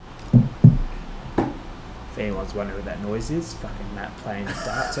anyone's wondering what that noise is, fucking Matt playing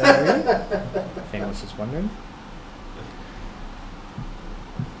darts over here. If anyone's just wondering.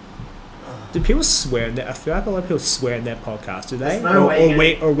 Do people swear in their... I feel like a lot of people swear in their podcast, do they? No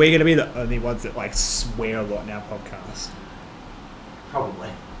way or are we going to be the only ones that like swear a lot in our podcast? Probably.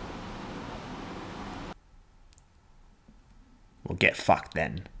 Well, get fucked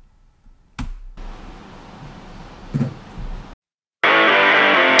then.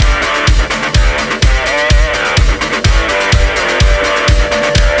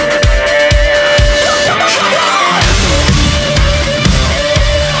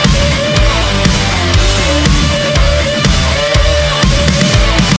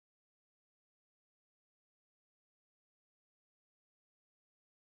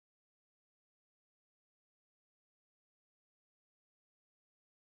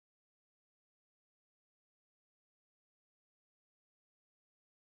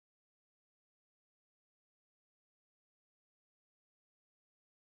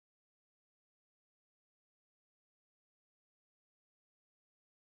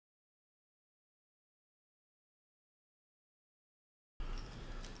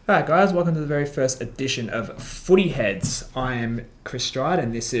 Alright guys, welcome to the very first edition of Footy Heads. I am Chris Stride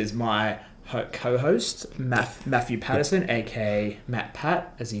and this is my co-host, Matthew Patterson, aka Matt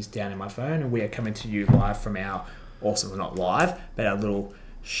Pat, as he's down in my phone, and we are coming to you live from our, also well, not live, but our little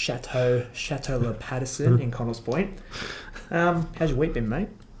Chateau Le Patterson in Connells Point. How's your week been, mate?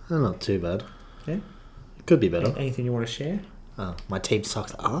 Not too bad. Yeah? Could be better. Anything you want to share? My team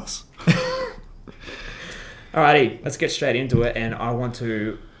sucks ass. Alrighty, let's get straight into it, and I want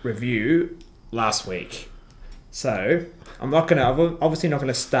to review last week. So, I'm obviously not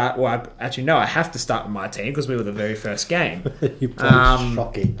gonna start. Well, I have to start with my team because we were the very first game. You played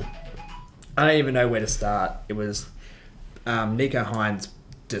shocking. I don't even know where to start. It was Nico Hines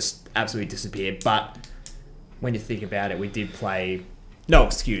just absolutely disappeared. But when you think about it, we did play. No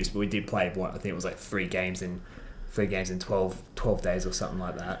excuse, but we did play. What I think it was like 3 games in 12 days or something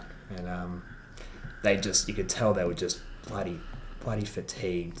like that, and you could tell they were just bloody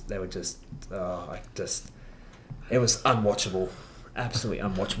fatigued. They were just, it was unwatchable. Absolutely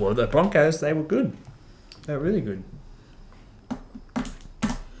unwatchable. The Broncos, they were good. They were really good.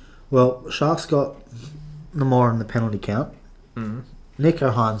 Well, Sharks got the more in the penalty count. Mm-hmm. Nico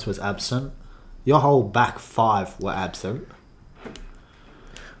Hines was absent. Your whole back 5 were absent.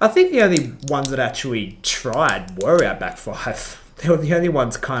 I think the only ones that actually tried were our back 5. They were the only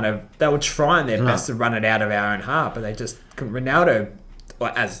ones they were trying their best to run it out of our own half, but they just couldn't. Ronaldo,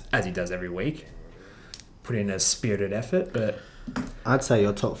 well, as he does every week, put in a spirited effort, but... I'd say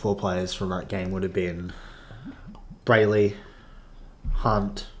your top 4 players from that game would have been Brayley,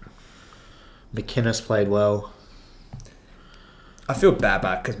 Hunt, McInnes played well. I feel bad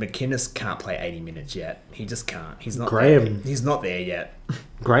because McInnes can't play 80 minutes yet. He just can't. He's not Graham. He's not there yet.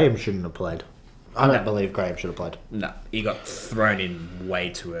 Graham shouldn't have played. I don't believe Graham should have played. No, he got thrown in way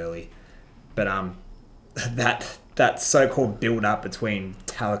too early. But that so-called build-up between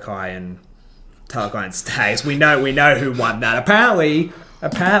Talakai and Stags, we know who won that. Apparently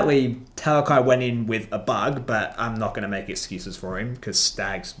Talakai went in with a bug, but I'm not going to make excuses for him because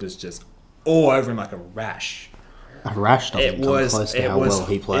Stags was just all over him like a rash. A rash doesn't come close to how well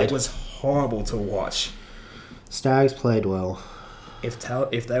he played. It was horrible to watch. Stags played well.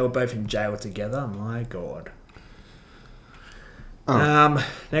 If they were both in jail together, my God.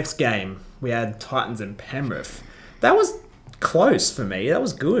 Next game, we had Titans and Penrith. That was close for me. That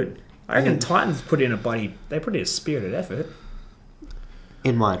was good. I reckon Titans put in a spirited effort.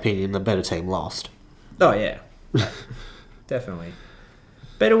 In my opinion, the better team lost. Oh, yeah. Definitely.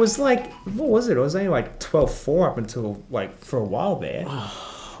 But it was like, what was it? It was only like 12-4 up until, like, for a while there.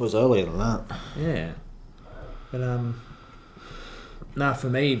 It was earlier than that. Yeah. But, no, for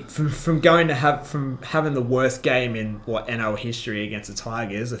me, from having the worst game in NRL history against the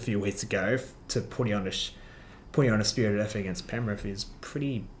Tigers a few weeks ago to putting on a spirited effort against Penrith is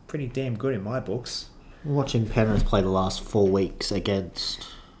pretty damn good in my books. Watching Penrith play the last 4 weeks against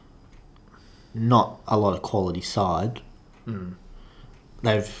not a lot of quality side.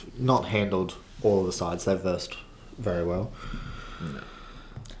 They've not handled all of the sides. They've versed very well. No.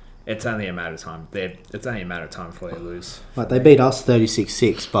 It's only a matter of time. It's only a matter of time before they lose. Like they beat us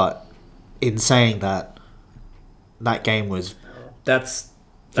 36-6, but in saying that game was that's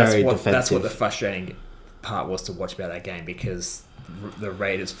very what defensive. That's what the frustrating part was to watch about that game because the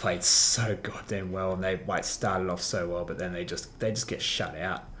Raiders played so goddamn well and they started off so well, but then they just get shut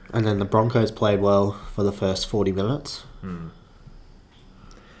out. And then the Broncos played well for the first 40 minutes.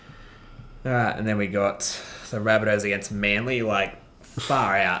 All right, and then we got the Rabbitohs against Manly, like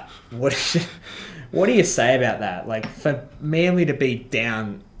far out. What What do you say about that? Like, for Manly to be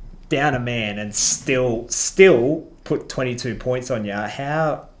down a man and still put 22 points on you,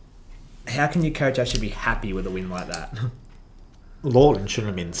 how can your coach actually be happy with a win like that? Lawton shouldn't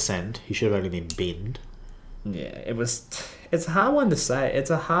have been sent. He should have only been binned. Yeah, it's a hard one to say. It's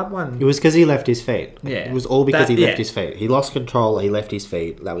a hard one. It was because he left his feet. Yeah. It was all because he left yeah. his feet. He lost control, he left his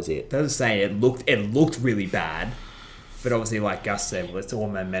feet. That was it. I was saying it looked really bad, but obviously, like Gus said, well, it's all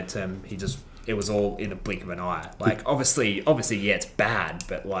momentum. It was all in a blink of an eye. Like, obviously, yeah, it's bad,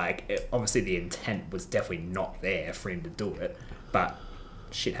 but like, obviously the intent was definitely not there for him to do it. But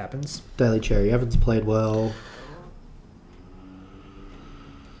shit happens. Daly Cherry Evans played well.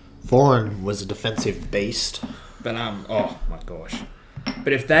 Foran was a defensive beast. But oh my gosh!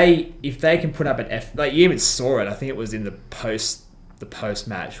 But if they can put up an like you even saw it. I think it was in the post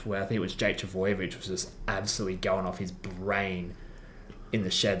match where I think it was Jake Travojevic was just absolutely going off his brain in the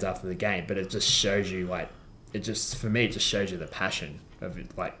sheds after the game. But it just shows you it shows you the passion of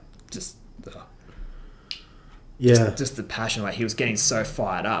it, like just the passion. Like he was getting so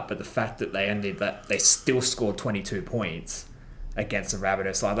fired up, but the fact that they still scored 22 points against the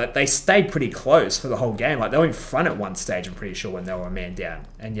Rabbitohs side. Like, they stayed pretty close for the whole game. Like, they were in front at one stage, I'm pretty sure, when they were a man down.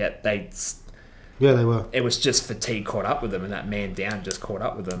 And yet they were. It was just fatigue caught up with them, and that man down just caught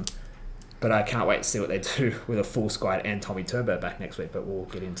up with them. But I can't wait to see what they do with a full squad and Tommy Turbo back next week, but we'll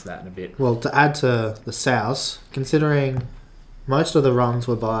get into that in a bit. Well, to add to the Souths, considering most of the runs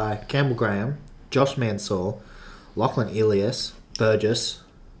were by Campbell Graham, Josh Mansour, Lachlan Ilias, Burgess,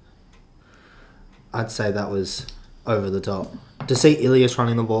 I'd say that was over the top. To see Ilias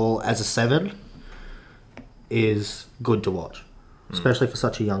running the ball as a 7 is good to watch, especially for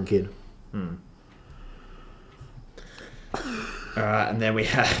such a young kid. Alright, and then we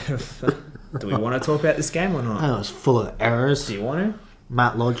have... Do we want to talk about this game or not? It was full of errors. Do you want to?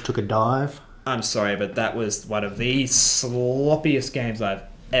 Matt Lodge took a dive. I'm sorry, but that was one of the sloppiest games I've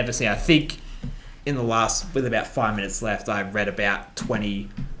ever seen. I think with about 5 minutes left, I read about 20...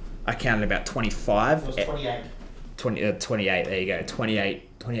 I counted about 25. It was 28. 28, there you go. 28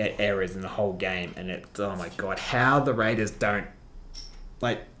 errors in the whole game. And oh my God, how the Raiders don't...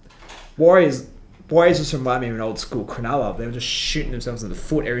 Like, Warriors just remind me of an old school Cronulla. They were just shooting themselves in the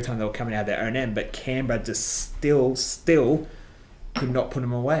foot every time they were coming out of their own end. But Canberra just still could not put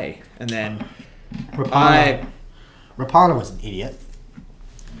them away. And then... Rapana was an idiot.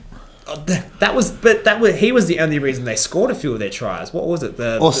 He was the only reason they scored a few of their tries. What was it?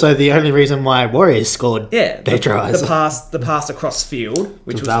 The only reason why Warriors scored their tries. The pass across field,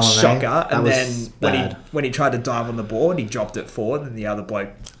 which was a shocker, and then when he tried to dive on the board, he dropped it forward, and the other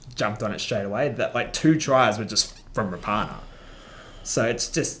bloke jumped on it straight away. That 2 tries were just from Rapana. So it's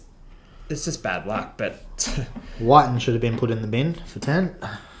just bad luck. But Whiten should have been put in the bin for 10.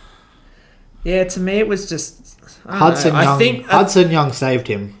 Yeah, to me it was just Hudson Young saved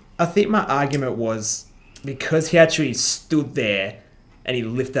him. I think my argument was because he actually stood there and he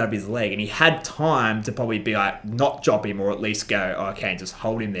lifted up his leg and he had time to probably be like, not drop him or at least go, okay, just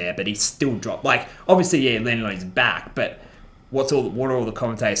hold him there. But he still dropped. Like, obviously, yeah, he landed on his back, but what are all the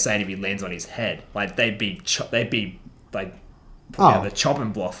commentators saying if he lands on his head? Like, they'd be like, putting out the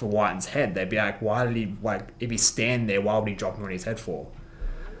chopping block for Whiten's head. They'd be like, why did he, like, if he's standing there, why would he drop him on his head for?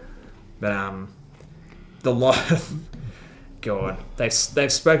 But, God, they've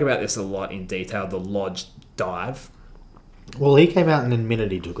spoke about this a lot in detail. The Lodge dive. Well, he came out and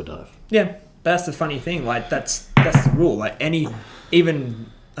admitted he took a dive. Yeah, that's the funny thing. Like that's the rule. Like even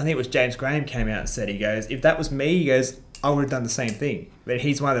I think it was James Graham came out and said, he goes, if that was me, he goes, I would have done the same thing. But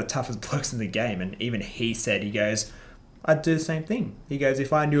he's one of the toughest blokes in the game, and even he said, he goes, I'd do the same thing. He goes,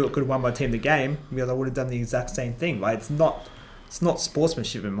 if I knew it could have won my team the game, because I would have done the exact same thing. Like it's not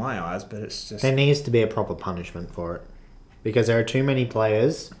sportsmanship in my eyes, but it's just there needs to be a proper punishment for it. Because there are too many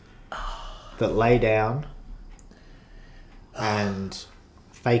players that lay down and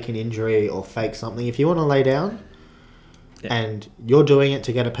fake an injury or fake something. If you want to lay down and you're doing it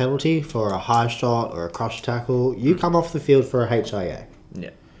to get a penalty for a high shot or a crush tackle, you come off the field for a HIA.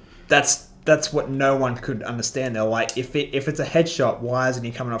 Yeah. That's what no one could understand. They're like, if it's a headshot, why isn't he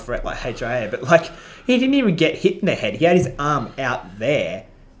coming off for it like HIA? But like, he didn't even get hit in the head. He had his arm out there.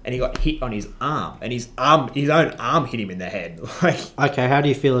 And he got hit on his arm, and his own arm hit him in the head. Like, okay, how do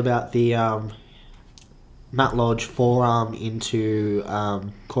you feel about the Matt Lodge forearm into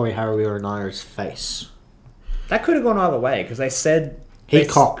Corey Harawira-Naira's face? That could have gone either way because they said he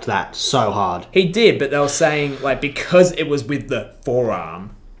cocked that so hard. He did, but they were saying like because it was with the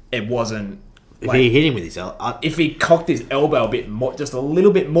forearm, it wasn't. If he hit him with his elbow, if he cocked his elbow a bit more, just a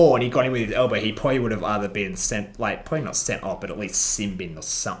little bit more, and he got him with his elbow, he probably would have either been sent, like probably not sent off, but at least sin bin or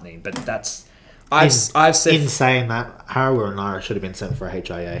something. But that's I've said In saying that, Harrower and Ira should have been sent for a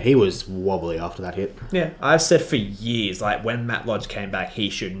HIA. He was wobbly after that hit. Yeah, I've said for years, like when Matt Lodge came back, he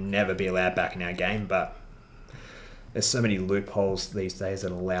should never be allowed back in our game. But there's so many loopholes these days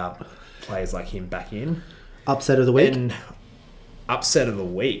that allow players like him back in. Upset of the week? And upset of the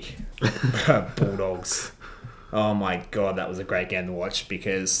week, Bulldogs. Oh my god, that was a great game to watch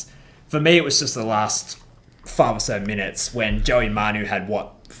because for me it was just the last 5 or so minutes when Joey Manu had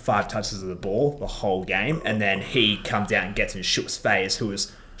 5 touches of the ball the whole game, and then he comes out and gets in Shook's face,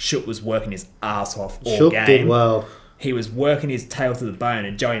 Shook was working his ass off all Shook game. did well. He was working his tail to the bone,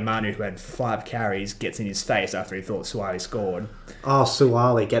 and Joey Manu, who had 5 carries, gets in his face after he thought Suwali scored. Oh,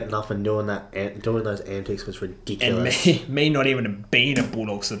 Suwali getting up and doing those antics was ridiculous. And me not even being a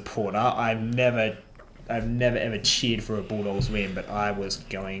Bulldog supporter, I've never ever cheered for a Bulldogs win, but I was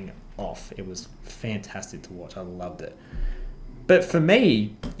going off. It was fantastic to watch. I loved it. But for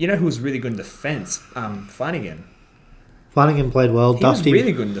me, you know who was really good in defence? Flanagan. Flanagan played well. He was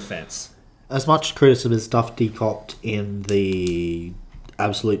really good in defence. As much criticism as Dufty copped in the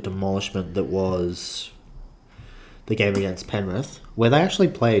absolute demolishment that was the game against Penrith, where they actually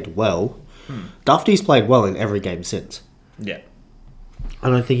played well, Dufty's played well in every game since. Yeah. I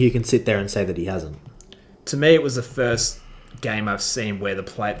don't think you can sit there and say that he hasn't. To me, it was the first game I've seen where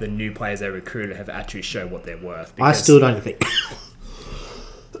the new players they recruited have actually showed what they're worth. I still don't think...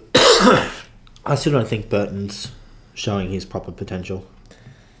 I still don't think Burton's showing his proper potential.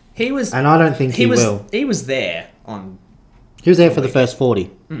 He was... And I don't think he will. He was there on... He was there for the first 40.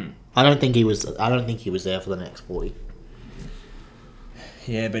 I don't think he was there for the next 40.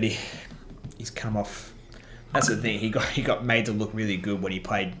 Yeah, but he's come off... That's the thing. He got made to look really good when he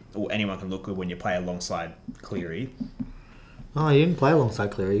played... Or anyone can look good when you play alongside Cleary. Oh, he didn't play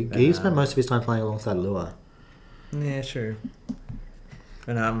alongside Cleary. He spent most of his time playing alongside Lua. Yeah, true.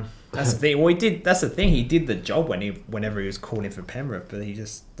 And that's the thing. Well, he did. That's the thing. He did the job whenever he was called in for Penrith, but he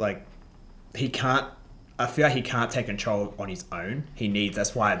just he can't. I feel like he can't take control on his own.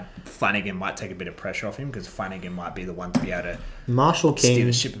 That's why Flanagan might take a bit of pressure off him because Flanagan might be the one to be able to Marshall King steer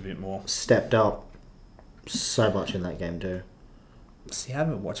the ship a bit more. Stepped up so much in that game too. See, I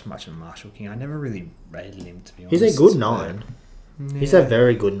haven't watched much of Marshall King. I never really rated him, to be honest. He's a good 9. Yeah. He's a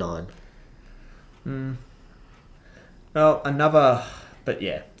very good 9. Well, but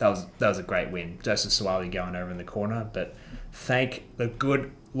yeah, that was a great win. Joseph Suwali going over in the corner, but thank the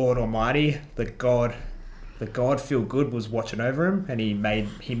good Lord Almighty, the God feel good was watching over him, and he made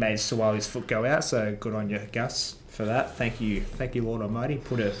Suwali's foot go out. So good on you, Gus, for that. Thank you, Lord Almighty.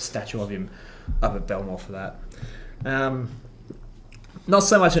 Put a statue of him up at Belmore for that. Not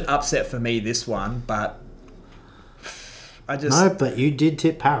so much an upset for me this one, but No, but you did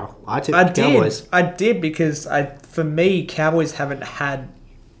tip Parra. I tipped Cowboys. I did because for me, Cowboys haven't had...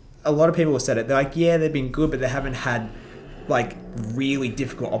 A lot of people have said it. They're like, yeah, they've been good, but they haven't had really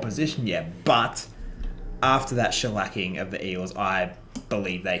difficult opposition yet. But after that shellacking of the Eels, I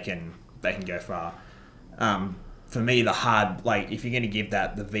believe they can go far. For me, the hard... if you're going to give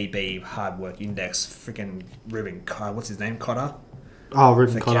that the VB hard work index, freaking Ruben... what's his name? Cotter? Oh,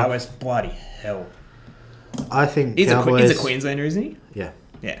 Ruben The Cotter. Cowboys, bloody hell. I think He's Cowboys... a Queenslander, isn't he? Yeah.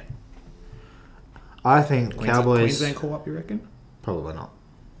 Yeah. I think Cowboys... Queensland call up, you reckon? Probably not.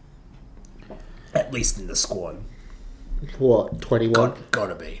 At least in the squad. What, 21?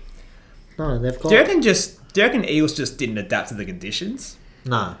 Gotta be. No, they've got... Do you reckon Eels just didn't adapt to the conditions?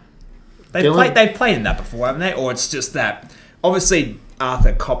 No. They've played in that before, haven't they? Or it's just that... Obviously,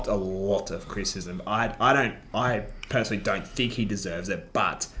 Arthur copped a lot of criticism. I personally don't think he deserves it,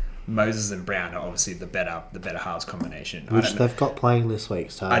 but Moses and Brown are obviously the better halves combination. Which they've got playing this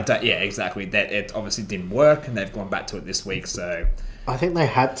week, so... yeah, exactly. That it obviously didn't work, and they've gone back to it this week, so... I think they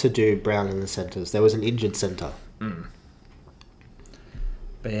had to do Brown in the centres. There was an injured centre.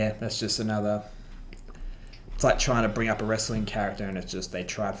 But yeah, that's just another... It's like trying to bring up a wrestling character, and it's just they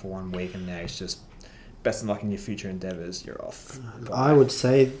tried for 1 week, and now it's just best of luck in your future endeavours. You're off. I would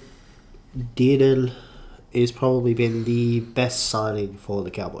say Dearden is probably been the best signing for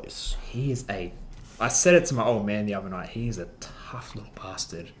the Cowboys. He is I said it to my old man the other night. He is a tough little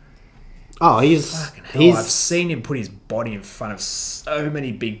bastard. Oh, he's... Fucking hell, I've seen him put his body in front of so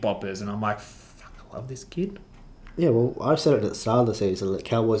many big boppers, and I'm like, fuck, I love this kid. Yeah, well, I said it at the start of the season that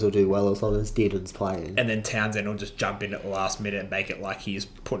Cowboys will do well as long as Dearden's playing. And then Townsend will just jump in at the last minute and make it like he's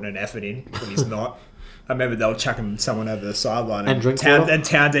putting an effort in when he's not. I remember they were chucking someone over the sideline and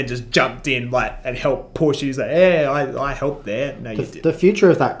Townsend just jumped in and helped push. He's like, yeah, I helped there. No, you didn't. The future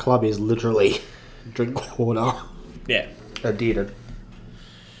of that club is literally Drinkwater. Yeah. And Dearden.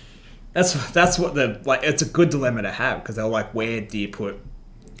 That's what it's a good dilemma to have because they're like, where do you put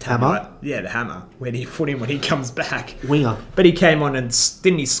Hammer? Yeah, the hammer. When he put him when he comes back. Winger. But he came on and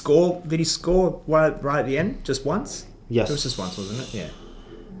didn't he score? Did he score right at the end? Just once? Yes. It was just once, wasn't it? Yeah.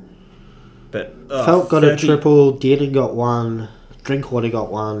 But Felt got a triple, Dearden got one, Drinkwater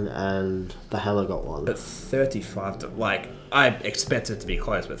got one, and the Hammer got one. But 35 to... Like, I expected it to be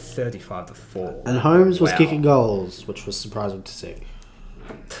close, but 35 to 4. And Holmes was kicking goals, which was surprising to see.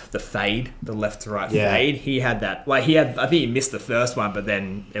 The fade, the left to right fade, he had that. Like, I think he missed the first one, but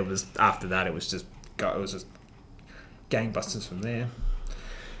then it was... After that, it was just gangbusters from there.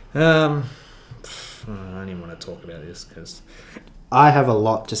 I don't even want to talk about this, because... I have a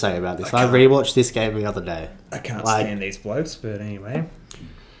lot to say about this. I rewatched this game the other day. I can't stand these blokes, but anyway.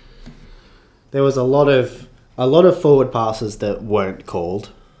 There was a lot of forward passes that weren't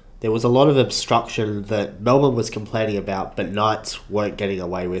called. There was a lot of obstruction that Melbourne was complaining about, but Knights weren't getting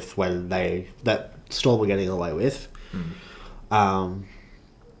away with that Storm were getting away with.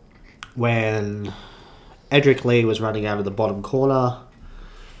 When Edric Lee was running out of the bottom corner,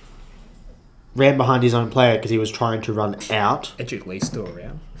 ran behind his own player because he was trying to run out. Edric Lee's still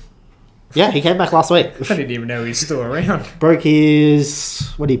around. Yeah, he came back last week. I didn't even know he's still around. Broke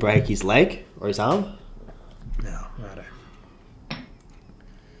his... What did he break? His leg? Or his arm? No, righto.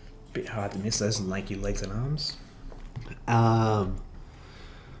 Bit hard to miss those lanky legs and arms.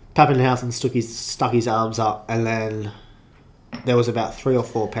 Pappenhausen stuck his arms up, and then there was about 3 or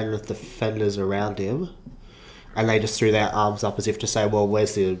 4 Penrith defenders around him, and they just threw their arms up as if to say, "Well,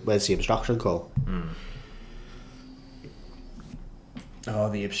 where's the obstruction call?" Oh,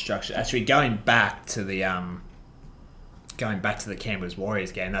 the obstruction. Actually, going back to the Canberra's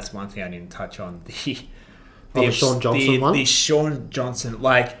Warriors game, that's one thing I didn't touch on. The Sean Johnson one. The Sean Johnson,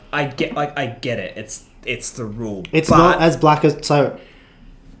 I get it. It's the rule. It's not as black as so.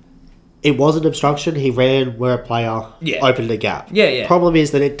 It was an obstruction. He ran where a player opened a gap. Yeah. Problem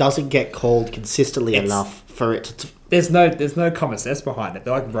is that it doesn't get called consistently enough for it to... There's no common sense behind it.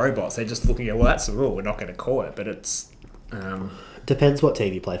 They're like robots. They're just looking at, well, that's the rule. We're not going to call it. But it's... Depends what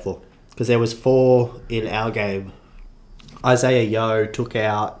team you play for. Because there was 4 in our game. Isaiah Yeo took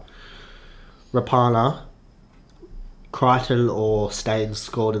out Rapana. Crichton or Staines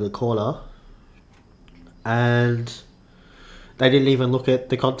scored in the corner. And... they didn't even look at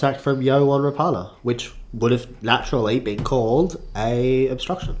the contact from Yo on Rapana, which would have naturally been called a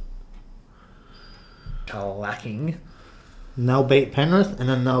obstruction. Lacking. And they'll beat Penrith, and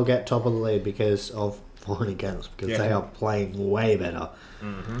then they'll get top of the league because of falling against, because they are playing way better.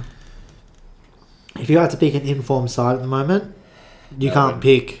 Mm-hmm. If you had to pick an informed side at the moment, you can't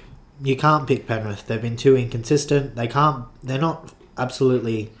pick Penrith. They've been too inconsistent. They're not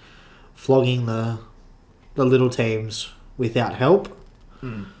absolutely flogging the little teams without help,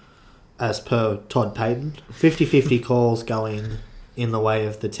 as per Todd Payton. 50-50 calls going in the way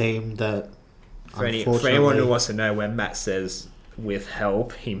of the team that, for anyone who wants to know, when Matt says with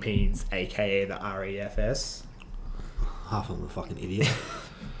help, he means aka the REFS. Half of them are fucking idiot.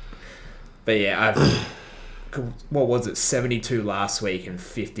 But yeah, what was it, 72 last week and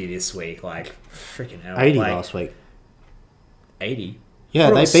 50 this week, freaking hell. 80 last week. 80?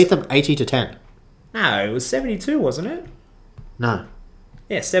 Yeah, they beat them 80-10. No, it was 72, wasn't it? No.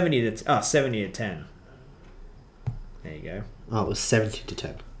 Yeah, 70 to 10. There you go. Oh, it was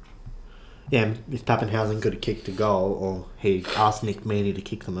 70-10. Yeah, if Pappenhausen could have kicked a goal, or he asked Nick Meaney to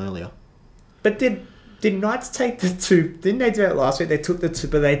kick them earlier. But did Knights take the 2? Didn't they do it last week? They took the 2,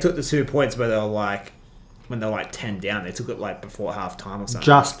 but they took the 2 points where they were when they're 10 down. They took it before half time or something.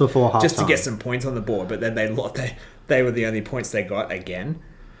 Just before half time. Just to get some points on the board, but then they were the only points they got again.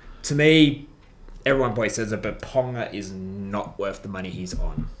 To me, everyone probably says it, but Ponga is not worth the money he's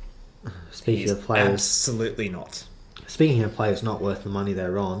on. Speaking of players, absolutely not. Speaking of players not worth the money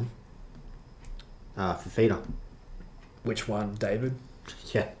they're on, Fafita. Which one, David?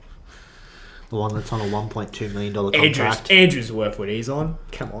 Yeah. The one that's on a $1.2 million contract. Andrew's worth what he's on.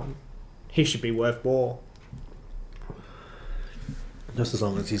 Come on. He should be worth more. Just as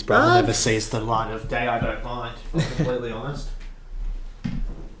long as his brother never sees the light of day, I don't mind. If I'm completely honest.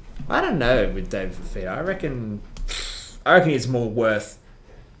 I don't know with David Fafita. I reckon it's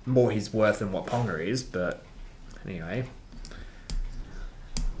more his worth than what Ponga is, but anyway.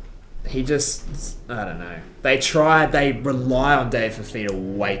 He just, I don't know. They rely on David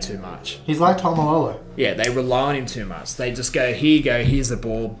Fafita way too much. He's like Tom Malolo. Yeah, they rely on him too much. They just go, here you go, here's the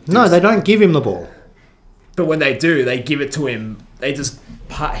ball. No, they don't give him the ball. But when they do, they give it to him. They just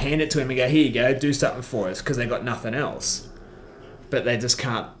hand it to him and go, here you go, do something for us, because they got nothing else. But they just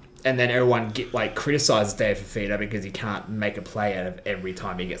can't. And then everyone criticizes David Fafita because he can't make a play out of every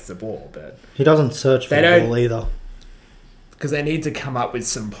time he gets the ball. But he doesn't search for the ball either. Because they need to come up with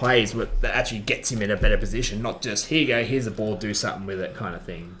some plays that actually gets him in a better position, not just, here you go, here's a ball, do something with it kind of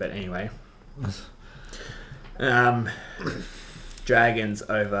thing. But anyway. Dragons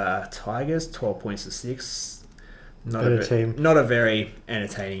over Tigers, 12 points to 6. Not a very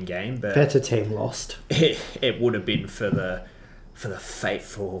entertaining game, but better team lost. It would have been for the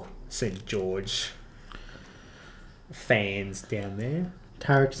faithful St. George fans down there.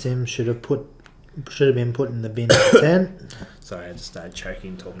 Tarek Sim should have been put in the bin at 10. Sorry, I just started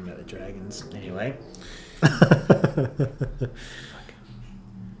choking talking about the Dragons. Anyway.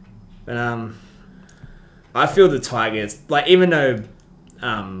 But I feel the Tigers, like, even though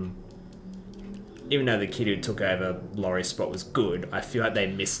the kid who took over Laurie's spot was good, I feel like they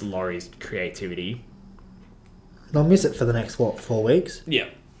missed Laurie's creativity. They'll miss it for the next 4 weeks. Yeah.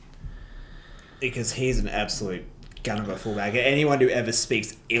 Because he's an absolute gun of a fullback. Anyone who ever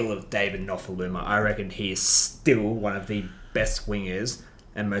speaks ill of David Nofaluma, I reckon he is still one of the best wingers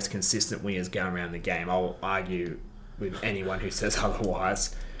and most consistent wingers going around the game. I'll argue with anyone who says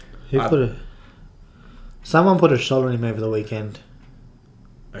otherwise. Someone put a shot on him over the weekend.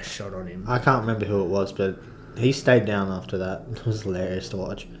 A shot on him? I can't remember who it was, but he stayed down after that. It was hilarious to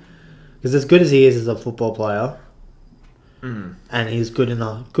watch. Because as good as he is as a football player, and he's good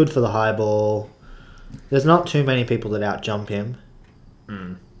for the high ball, there's not too many people that out-jump him.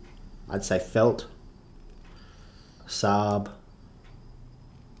 I'd say Felt, Saab,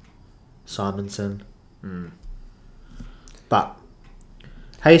 Simonson. But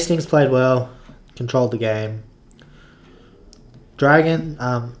Hastings played well, controlled the game.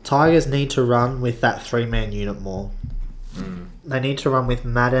 Tigers need to run with that 3-man unit more. They need to run with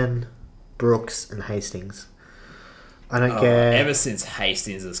Madden, Brooks, and Hastings. I don't care. Ever since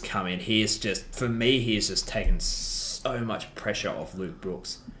Hastings has come in, he's just taken so much pressure off Luke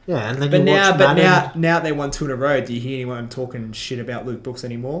Brooks. Yeah, and then now they won 2 in a row. Do you hear anyone talking shit about Luke Brooks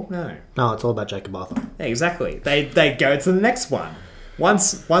anymore? No, it's all about Jacob Arthur. Yeah, exactly. They go to the next one.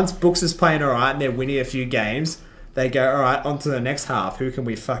 Once Brooks is playing all right and they're winning a few games, they go, all right, on to the next half. Who can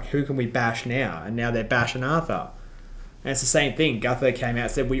we bash now? And now they're bashing Arthur. And it's the same thing. Gutho came out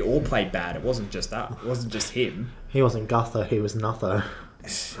and said we all played bad. It wasn't just us. It wasn't just him. He wasn't Gutho. He was Nutho.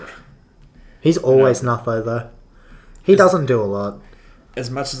 He's always Nutho, though. He doesn't do a lot. As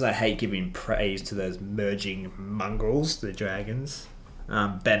much as I hate giving praise to those merging mongrels, the Dragons,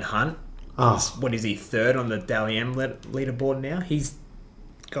 Ben Hunt, what is he, 3rd on the Dally M leaderboard now? He's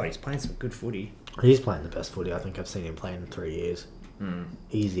playing some good footy. He's playing the best footy I think I've seen him play in 3 years.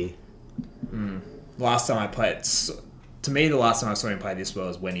 Easy. Last time I played, to me, the last time I saw him play this well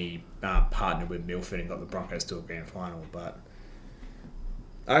was when he partnered with Milford and got the Broncos to a grand final. But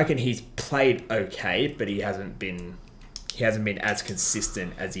I reckon he's played okay, but he hasn't been as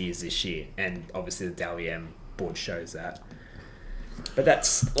consistent as he is this year. And obviously the Dally M board shows that. But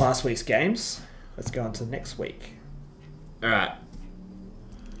that's last week's games. Let's go on to next week. All right.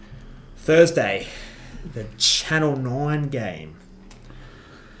 Thursday, the Channel 9 game.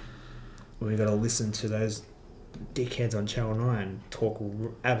 We've got to listen to those dickheads on Channel 9 talk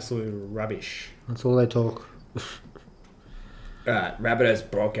absolute rubbish. That's all they talk. Alright, Rabbitohs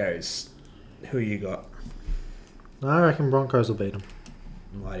Broncos. Who you got? I reckon Broncos will beat them.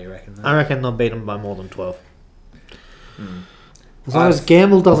 Why do you reckon that? I reckon they'll beat them by more than 12. As long as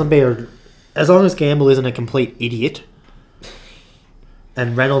Gamble isn't a complete idiot,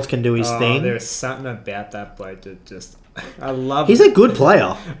 and Reynolds can do his thing. There's something about that bloke that just... He's a good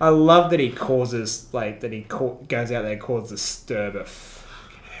player. I love that he causes, goes out there and causes a stir, but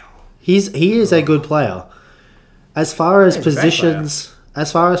fucking hell. He is a good player. As far as position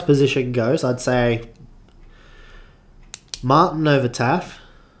goes, I'd say Martin over Taff.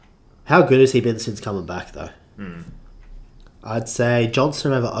 How good has he been since coming back, though? I'd say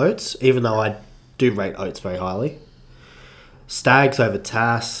Johnston over Oates, even though I do rate Oates very highly. Staggs over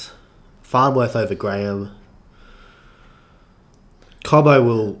Tass. Farnworth over Graham. Cobbo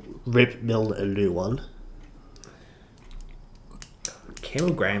will rip Milne a new one.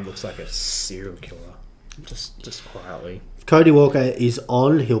 Campbell Graham looks like a serial killer. Just quietly. If Cody Walker is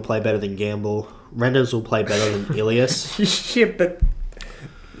on, he'll play better than Gamble. Reynolds will play better than Ilias. Shit, but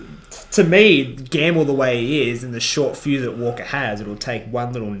to me, Gamble the way he is and the short fuse that Walker has, it'll take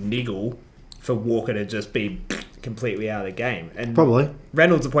one little niggle for Walker to just be completely out of the game. And probably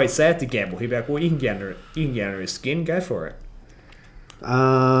Reynolds will probably say it to Gamble. He'll be like, well, you can get under his skin, go for it.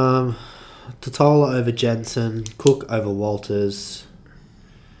 Totola over Jensen, Cook over Walters.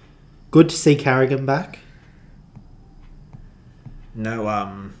 Good to see Carrigan back.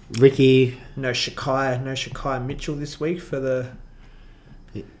 No, Ricky. No Shakai Mitchell this week for the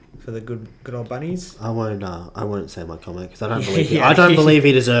for the good old bunnies. I won't say my comment because I don't believe I don't believe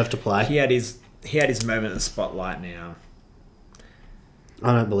he deserved to play. He had his moment in the spotlight now.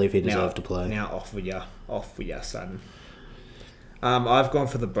 I don't believe he deserved to play. Now off with ya, son. I've gone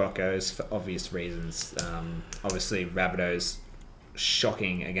for the Broncos for obvious reasons. Obviously, Rabbitohs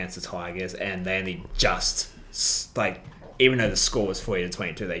shocking against the Tigers, and they only just even though the score was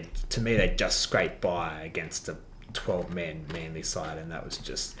 40-22, they just scraped by against a 12-man Manly side, and that was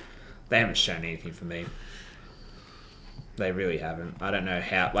just they haven't shown anything for me. They really haven't. I don't know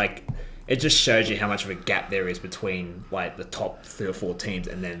how. It just shows you how much of a gap there is between the top 3 or 4 teams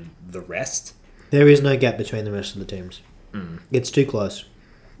and then the rest. There is no gap between the rest of the teams. It's too close.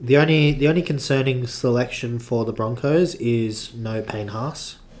 The only concerning selection for the Broncos is no Payne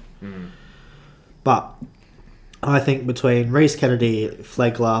Haas. But I think between Reece Kennedy,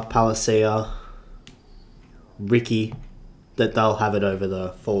 Flegler, Palacia, Ricky, that they'll have it over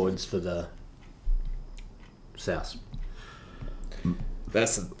the forwards for the South.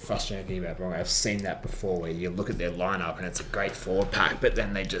 That's the frustrating thing about Broncos. I've seen that before, where you look at their lineup and it's a great forward pack, but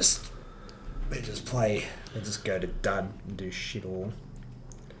then they just go to dud and do shit all.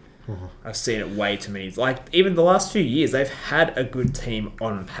 I've seen it way too many. Even the last few years, they've had a good team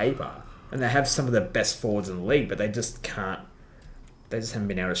on paper, and they have some of the best forwards in the league, but they just can't. They just haven't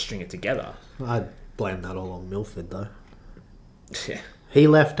been able to string it together. I'd blame that all on Milford, though. Yeah. He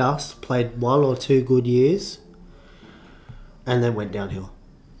left us, played 1 or 2 good years, and then went downhill.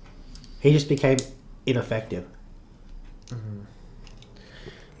 He just became ineffective.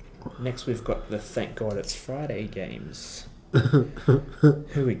 Next, we've got the Thank God It's Friday games.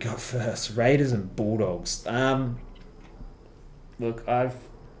 Who we got first? Raiders and Bulldogs. Look, I've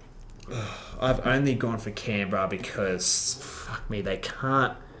only gone for Canberra because fuck me, they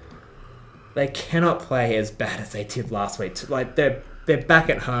cannot play as bad as they did last week. They're back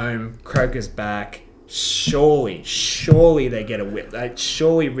at home. Croker's back. Surely they get a whip.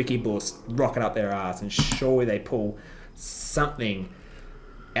 Surely Ricky Bull's rocket up their ass, and surely they pull something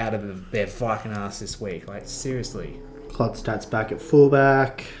out of their Viking ass this week. Seriously. Clodstad's back at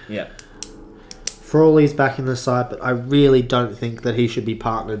fullback. Yeah. Frawley's back in the side, but I really don't think that he should be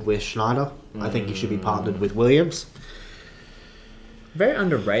partnered with Schneider. I think he should be partnered with Williams. Very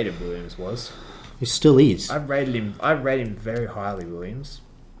underrated Williams was. He still is. I rated him very highly, Williams.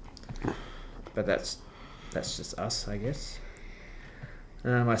 But that's just us, I guess.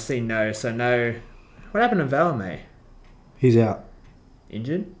 I see no. So no. What happened to Valame? He's out.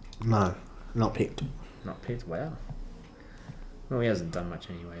 Injured? No, not picked. Not picked. Wow. Well, he hasn't done much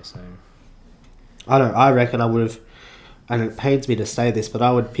anyway, so. I reckon I would have, and it pains me to say this, but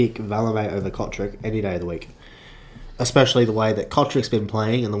I would pick Valame over Kotrick any day of the week. Especially the way that Kotrick's been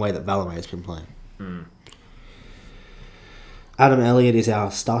playing and the way that Valame's been playing. Adam Elliott is our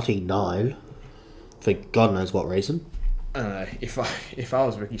starting 9 for God knows what reason. If I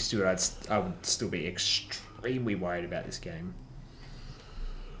was Ricky Stewart, I would still be extremely worried about this game.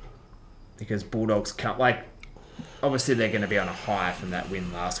 Because Bulldogs can't, obviously they're going to be on a high from that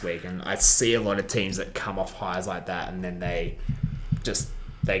win last week, and I see a lot of teams that come off highs like that and then they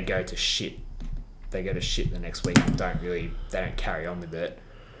go to shit. They go to shit the next week and they don't carry on with it.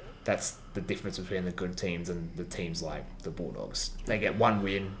 That's the difference between the good teams and the teams like the Bulldogs. They get one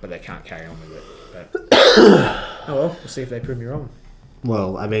win, but they can't carry on with it. But, oh well, we'll see if they prove me wrong.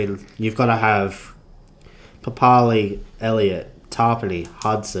 Well, I mean, you've got to have Papali, Elliott, Tarpany,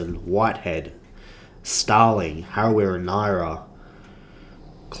 Hudson, Whitehead, Starling, Harawira, Naira,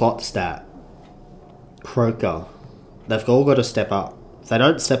 Klotstadt, Croker. They've all got to step up. If they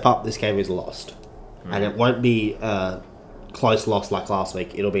don't step up, this game is lost. And it won't be a close loss like last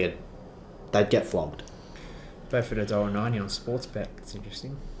week. It'll be they'd get flogged. Both at $1.90 on Sportsbet. That's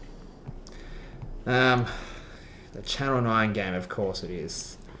interesting. The Channel 9 game, of course it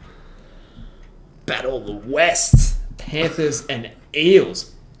is. Battle the West. Panthers and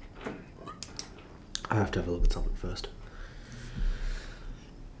Eels. I have to have a look at something first.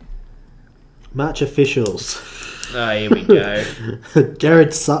 Match officials. Oh, here we go.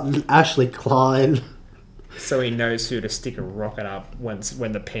 Jared Sutton, Ashley Klein. So he knows who to stick a rocket up when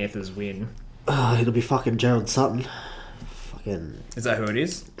the Panthers win. It'll be fucking Jared Sutton. Fucking. Is that who it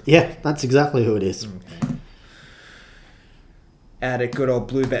is? Yeah, that's exactly who it is. Okay. At a good old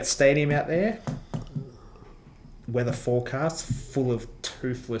Bluebet Stadium out there. Weather forecast full of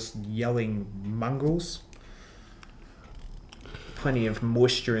toothless yelling mongrels. Plenty of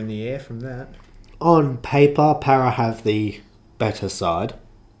moisture in the air from that. On paper, Para have the better side.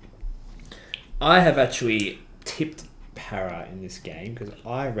 I have actually tipped Para in this game because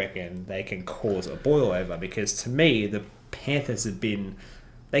I reckon they can cause a boil over, because to me the Panthers have been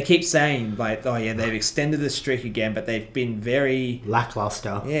They keep saying, like, oh, yeah, they've extended the streak again, but they've been very...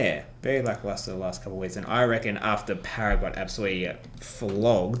 Lackluster. Yeah, very lackluster the last couple of weeks. And I reckon after Para got absolutely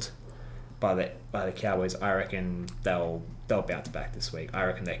flogged by the Cowboys, I reckon they'll bounce back this week. I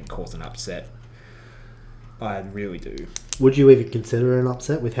reckon they can cause an upset. I really do. Would you even consider an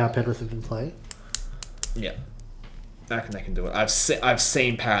upset with how Penrith have been playing? Yeah. I reckon they can do it. I've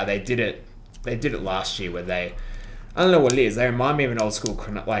seen Para. They did it last year where they... I don't know what it is. They remind me of an old school,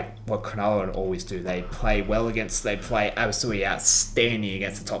 like what Cronulla would always do. They play they play absolutely outstanding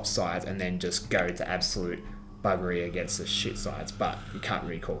against the top sides and then just go to absolute buggery against the shit sides. But you can't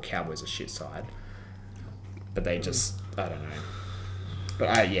really call Cowboys a shit side. But they just, I don't know. But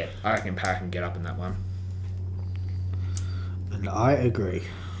I reckon Para can get up in that one. And I agree.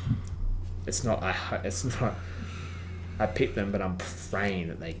 It's not, I picked them, but I'm praying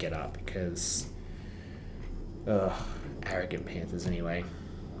that they get up because... Ugh, arrogant Panthers anyway.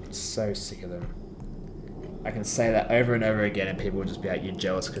 So sick of them. I can say that over and over again and people will just be like, you're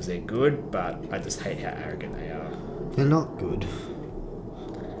jealous because they're good, but I just hate how arrogant they are. They're not good.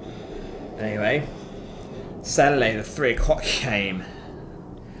 Anyway, Saturday the 3 o'clock game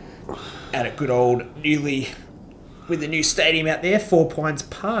at a good old with the new stadium out there, 4 Pines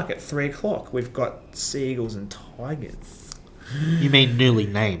Park at 3 o'clock. We've got Seagulls and Tigers. You mean newly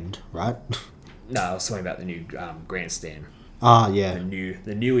named, right? No, I was talking about the new grandstand. Ah, yeah.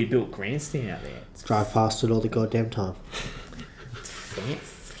 The newly built grandstand out there. It's Drive past it all the goddamn time.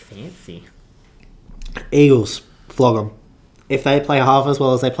 fancy. Eagles, flog them. If they play half as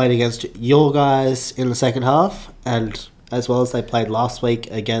well as they played against your guys in the second half, and as well as they played last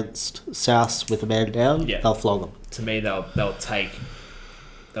week against South with a man down, they'll flog them. To me, they'll take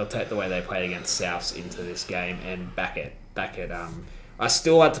the way they played against South into this game and back it. I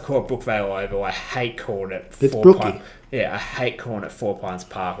still like to call it Brookvale Oval. I hate calling it I hate calling it 4 Pines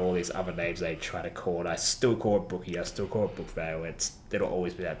Park. All these other names they try to call it. I still call it Brookie. I still call it Brookvale. It'll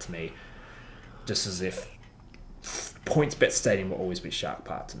always be that to me. Just as if PointsBet Stadium will always be Shark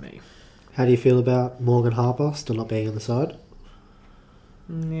Park to me. How do you feel about Morgan Harper still not being on the side?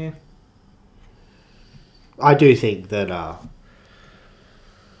 Yeah. I do think that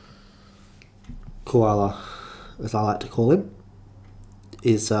Koala, as I like to call him,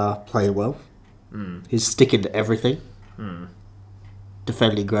 is playing well. He's sticking to everything.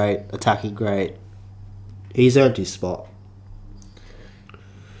 Defending great, attacking great. He's earned his spot.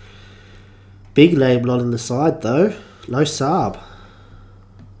 Big name not in the side though. No Saab.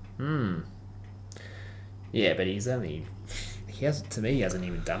 Yeah, but he hasn't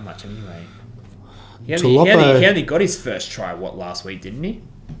even done much anyway. He only got his first try last week, didn't he?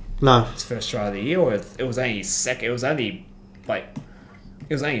 No. His first try of the year, or it was only his second. It was only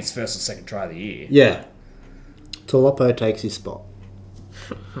his first or second try of the year. Yeah. Tolopo takes his spot.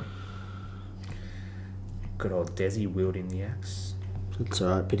 Good old Desi wielding the axe. It's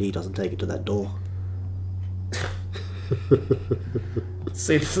alright, but he doesn't take it to that door.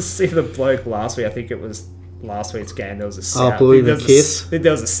 see the bloke last week. I think it was last week's game. There was a South. Blew him a kiss.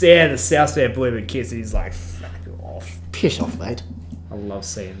 There was the South fan blew him a kiss. And he's like, "Fuck off." Piss off, mate. I love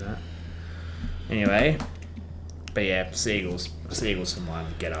seeing that. Anyway, but yeah, Seagulls from one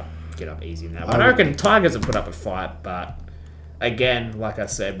get up easy in that. But I reckon Tigers will put up a fight, but again, like I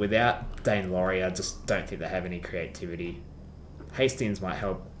said, without Dane Laurie, I just don't think they have any creativity. Hastings might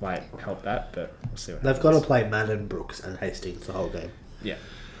help that, but we'll see what happens. They've got to play Madden, Brooks, and Hastings the whole game. Yeah.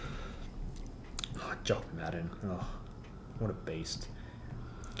 Oh, Jock Madden. Oh, what a beast.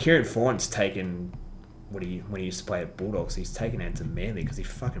 Kieran Thornton's taken when he used to play at Bulldogs. He's taken it to Manly because he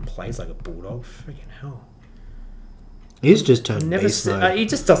fucking plays like a Bulldog. Freaking hell. He's just turned beast mode. He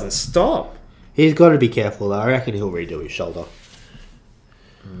just doesn't stop. He's got to be careful though. I reckon he'll redo his shoulder.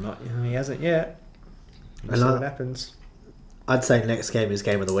 He hasn't yet. We'll see what happens. I'd say next game is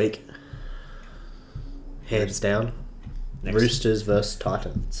game of the week. Hands down. Roosters versus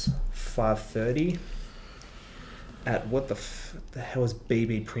Titans. 5:30. At what the hell is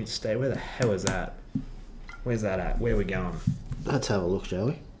BB Prince Day? Where the hell is that? Where's that at? Where are we going? Let's have a look, shall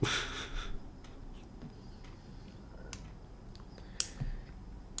we?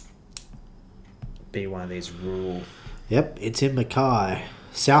 Be one of these rural... Yep, it's in Mackay.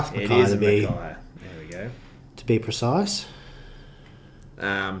 South Mackay Mackay. There we go. To be precise.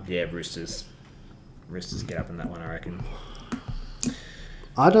 Yeah, Roosters. Roosters get up in that one, I reckon.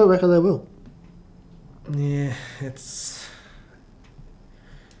 I don't reckon they will. Yeah, it's...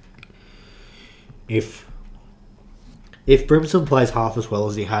 If Brimson plays half as well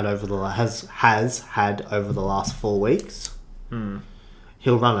as he had over has had over the last 4 weeks,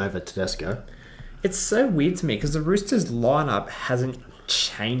 he'll run over Tedesco. It's so weird to me because the Roosters lineup hasn't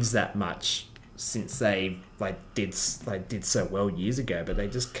changed that much since they did so well years ago, but they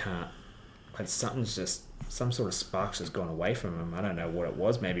just can't. Like something's just some sort of spark's just gone away from them. I don't know what it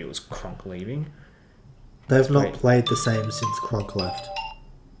was. Maybe it was Cronk leaving. They've not played the same since Cronk left.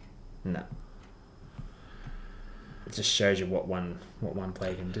 No. It just shows you what one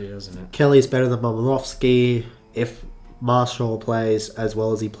player can do, doesn't it? Kelly's better than Momirovski. If Marshall plays as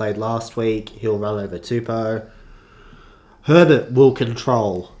well as he played last week, he'll run over Tupou. Herbert will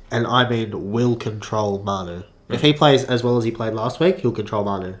control, and I mean will control Manu. If he plays as well as he played last week, he'll control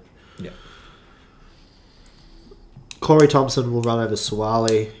Manu. Yeah. Corey Thompson will run over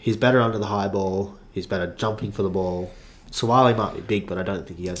Suwali. He's better under the high ball. He's better jumping for the ball. Suwali might be big, but I don't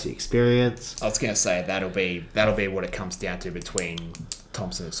think he has the experience. I was going to say that'll be what it comes down to between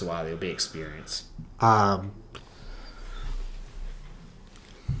Thompson and Suwali. It'll be experience.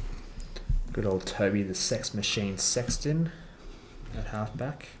 Good old Toby, the sex machine Sexton at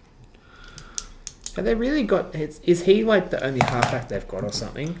halfback. Have they really got... Is he like the only halfback they've got or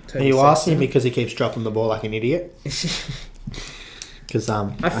something? Toby you ask him because he keeps dropping the ball like an idiot? Because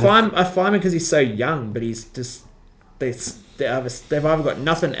I find because he's so young, but he's just... They've either got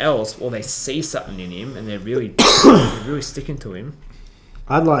nothing else or they see something in him and they're really sticking to him.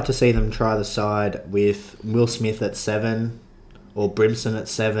 I'd like to see them try the side with Will Smith at 7 or Brimson at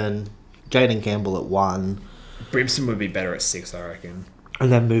 7, Jaden Campbell at 1. Brimson would be better at 6, I reckon.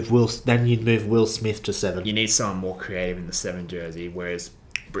 And then you'd move Will Smith to 7. You need someone more creative in the 7 jersey, whereas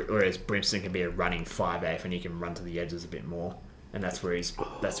Brimson can be a running 5'8" and he can run to the edges a bit more. And that's where he's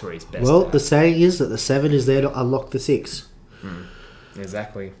best. Well, the saying is that the 7 is there to unlock the 6.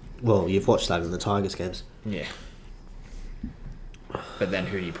 Exactly. Well, you've watched that in the Tigers games. Yeah. But then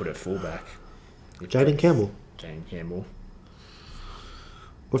who do you put at fullback? Jaden Campbell. Jaden Campbell.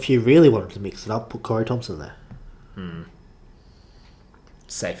 Or if you really wanted to mix it up, put Corey Thompson there.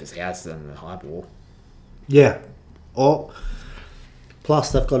 Safe as house than the high ball. Yeah. Or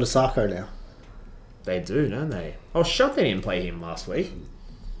plus they've got Asako now. They do, don't they? I was shocked they didn't play him last week.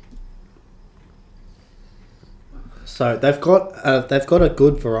 So they've got a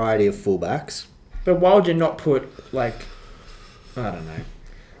good variety of fullbacks. But why would you not put I don't know.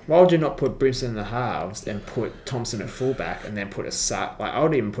 Why would you not put Brimson in the halves and put Thompson at fullback and then put I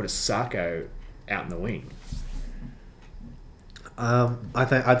would even put a Sarko out in the wing.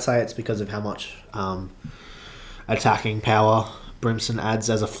 I'd say it's because of how much attacking power Brimson adds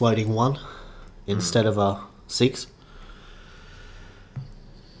as a floating 1 instead of a 6.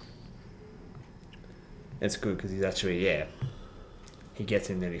 It's good because he's actually, he gets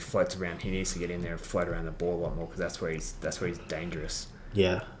in there and he floats around. He needs to get in there and float around the ball a lot more because that's where he's dangerous.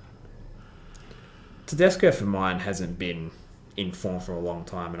 Yeah. Tedesco, for mine, hasn't been in form for a long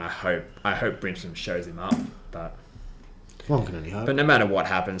time, and I hope Brimson shows him up. But One can only hope. But no matter what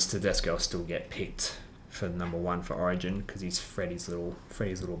happens, Tedesco will still get picked for number 1 for Origin because he's Freddie's little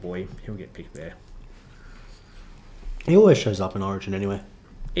boy. He'll get picked there. He always shows up in Origin anyway.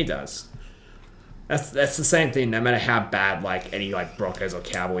 He does. That's the same thing. No matter how bad any Broncos or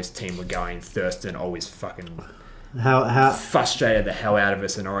Cowboys team were going, Thurston always fucking frustrated the hell out of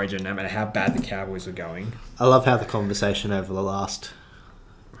us in Origin. No matter how bad the Cowboys were going. I love how the conversation over the last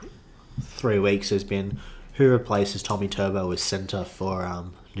 3 weeks has been who replaces Tommy Turbo as centre for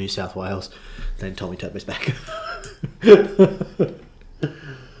New South Wales. Then Tommy Turbo's back.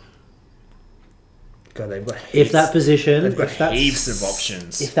 God, they've got heaps, they've got heaps of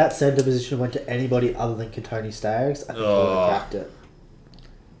options. If that centre position went to anybody other than Katoni Staggs, I think he would have cracked it.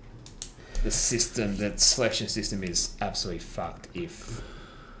 The selection system is absolutely fucked if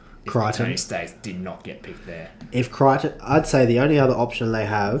Crichton. Tony Staggs did not get picked there. If Crichton, I'd say the only other option they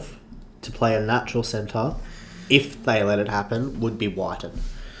have to play a natural centre, if they let it happen, would be Whiten.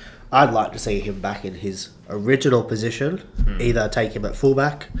 I'd like to see him back in his original position, either take him at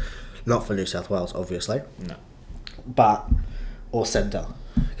fullback, not for New South Wales, obviously. No. Or centre.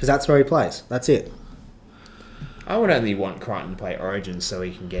 Because that's where he plays. That's it. I would only want Crichton to play Origin so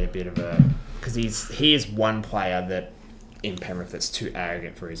he can get a bit of a... Because he is one player that in Penrith that's too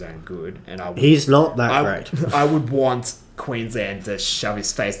arrogant for his own good. And he's not that great. I would want Queensland to shove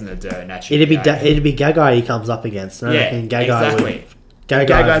his face in the dirt and actually... It'd be Gagai he comes up against. Exactly.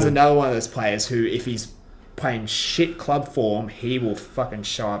 Gagai's another one of those players who, if he's playing shit club form, he will fucking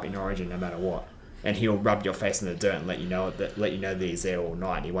show up in Origin no matter what, and he'll rub your face in the dirt and let you know that he's there all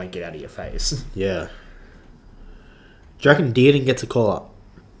night. And he won't get out of your face. Yeah. Do you reckon Dearden gets a call up?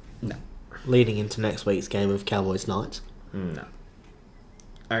 No. Leading into next week's game of Cowboys Knights? No.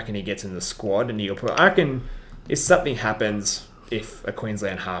 I reckon he gets in the squad and I reckon if something happens, if a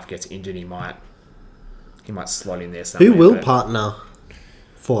Queensland half gets injured, he might slot in there somewhere. Who will partner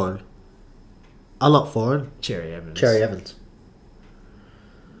Foreign. Not foreign. Cherry Evans. Cherry Evans.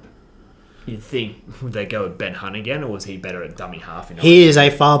 You'd think, would they go with Ben Hunt again, or was he better at dummy half? He is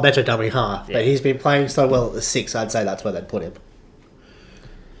a far better dummy half, Yeah. but he's been playing so well at the 6, I'd say that's where they'd put him.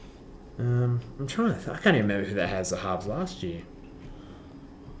 I'm trying to I can't even remember who they had as the halves last year.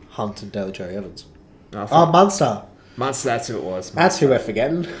 Hunt and Daly Cherry Evans. Oh, Munster. Munster, that's who it was. That's who we're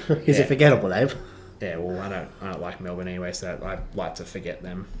forgetting. He's a Yeah. forgettable name. Yeah, well, I don't like Melbourne anyway, so I like to forget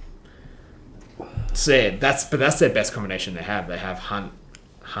them. So yeah, that's their best combination they have. They have Hunt,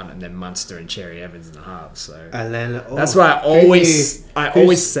 and then Munster and Cherry Evans in the halves. So And then that's why I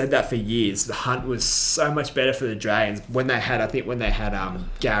always said that for years. The Hunt was so much better for the Dragons when they had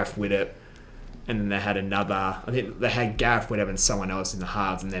Gareth Widdop, and then they had another. I think they had Gareth Widdop and someone else in the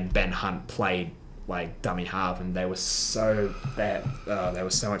halves, and then Ben Hunt played like dummy half, and they were so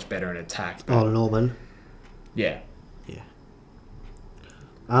much better in attack. But, Norman. yeah.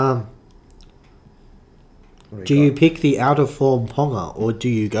 Do you pick the out of form Ponga or do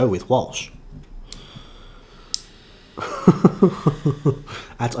you go with Walsh?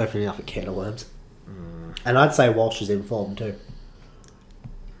 That's opening up a can of worms. And I'd say Walsh is in form too.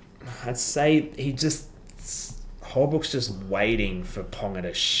 I'd say Holbrook's just waiting for Ponga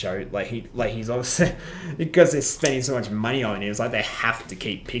to show. He's obviously because they're spending so much money on him. It's like they have to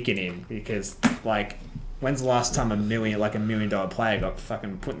keep picking him because when's the last time a $1 million player got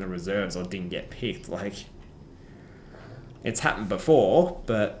fucking put in the reserves or didn't get picked? It's happened before,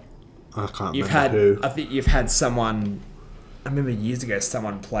 but I can't remember who. I think you've had someone. I remember years ago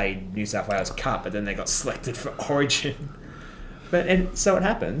someone played New South Wales Cup, but then they got selected for Origin. So it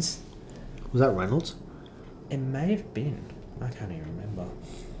happens. Was that Reynolds? It may have been. I can't even remember.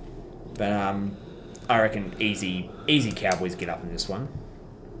 But I reckon easy Cowboys get up in this one.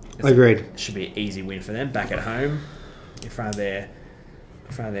 Agreed. Should be an easy win for them back at home, in front of their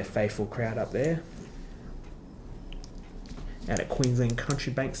faithful crowd up there. Out at Queensland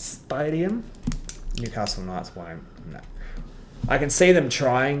Country Bank Stadium. Newcastle Knights won't. No. I can see them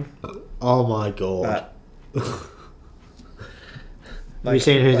trying. Oh my god. But Have you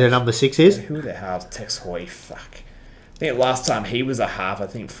seen who their number 6 is? Who are their halves? Tex Hoy. Fuck. I think last time he was a half, I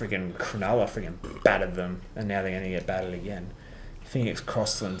think friggin' Cronulla friggin' battered them, and now they're going to get battered again. Phoenix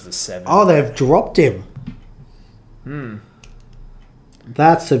Crossland's the 7. Oh, they've dropped him.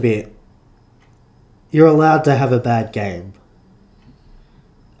 That's a bit... You're allowed to have a bad game.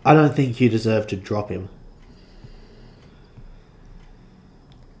 I don't think you deserve to drop him.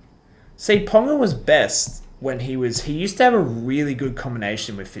 See, Ponga was best when he used to have a really good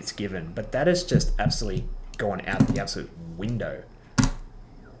combination with Fitzgibbon, but that has just absolutely gone out the absolute window.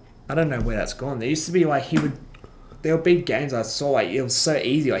 I don't know where that's gone. There used to be there would be games I saw it was so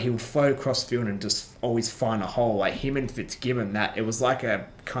easy. He would float across field and just always find a hole. Him and Fitzgibbon, it was like a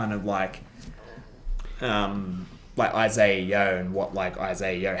kind of like Isaiah Yeo and what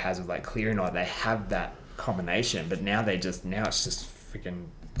Isaiah Yeo has with clearing. They have that combination, but now it's just freaking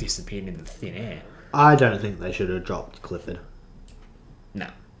disappeared into thin air. I don't think they should have dropped Clifford. No.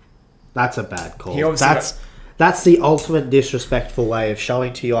 That's a bad call. That's the ultimate disrespectful way of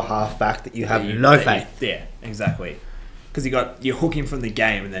showing to your halfback that you have no faith. Yeah, exactly. Because you hook him from the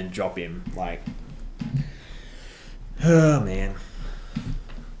game and then drop him. Oh man.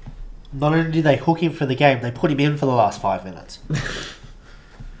 Not only did they hook him for the game, they put him in for the last 5 minutes.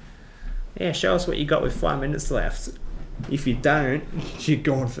 Yeah, show us what you got with 5 minutes left. If you don't, you're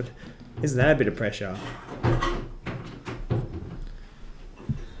gone for... Isn't that a bit of pressure?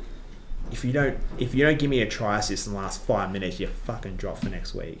 If you don't give me a try assist in the last 5 minutes, you're fucking dropped for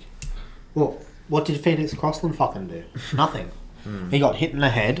next week. Well, what did Phoenix Crossland fucking do? Nothing. He got hit in the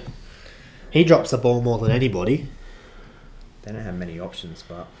head. He drops the ball more than anybody. They don't have many options,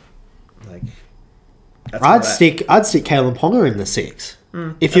 but I'd stick Kalen Ponga in the 6.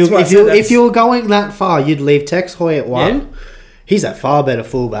 If you were going that far, you'd leave Tex Hoy at 1. Yeah. He's a far better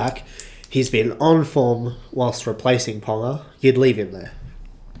fullback. He's been on form whilst replacing Ponga. You'd leave him there.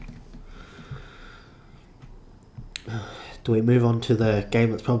 Do we move on to the game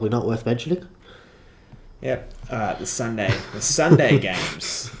that's probably not worth mentioning? Yep. The Sunday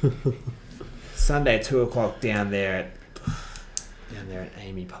games. Sunday 2:00 down there at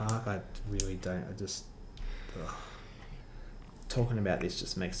Amy Park. I really don't. Talking about this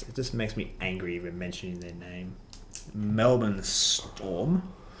just makes me angry even mentioning their name. Melbourne Storm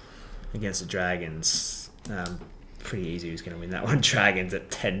against the Dragons. Pretty easy who's going to win that one. Dragons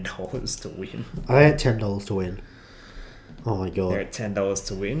at $10 to win. I had $10 to win. Oh my god. They're at $10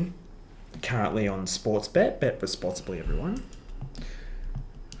 to win. Currently on Sportsbet. Bet responsibly, everyone.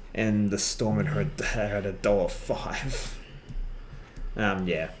 And the Storm had $1.05.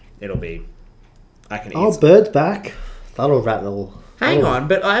 Yeah, it'll be. I can. Oh, Bird's back. That'll rattle. Hang on,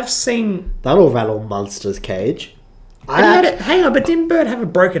 but I've seen. That'll rattle Munster's cage. Hang on, but didn't Bird have a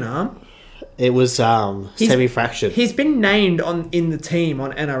broken arm? It was semi-fractured. He's been named in the team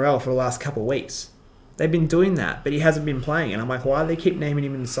on NRL for the last couple of weeks. They've been doing that, but he hasn't been playing. And I'm like, why do they keep naming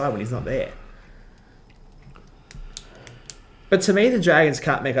him in the side when he's not there? But to me, the Dragons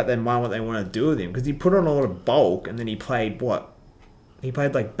can't make up their mind what they want to do with him because he put on a lot of bulk and then he played what? He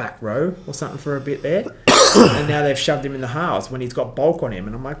played like back row or something for a bit there. And now they've shoved him in the halves when he's got bulk on him.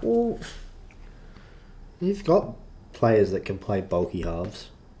 And I'm like, well... You've got players that can play bulky halves.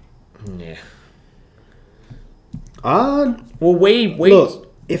 Yeah. Well, we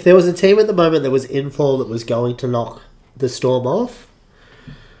look, if there was a team at the moment that was in form that was going to knock the Storm off,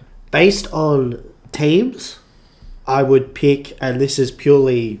 based on teams, I would pick, and this is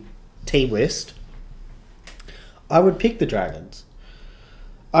purely team list, I would pick the Dragons.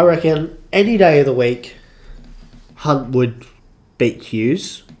 I reckon any day of the week, Hunt would beat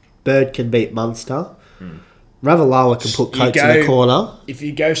Hughes, Bird can beat Munster, Ravalawa can put Coates in the corner. If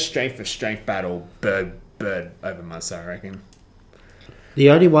you go strength for strength battle, Bird over Munster, I reckon. The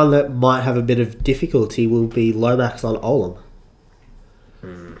only one that might have a bit of difficulty will be Lomax on Olam.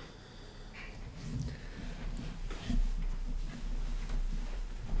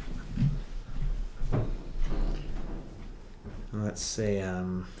 Let's see,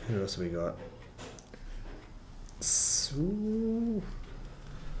 who else have we got?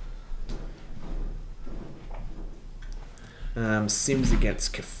 Sims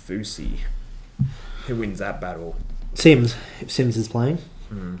against Kafusi. Who wins that battle? Sims. If Sims is playing.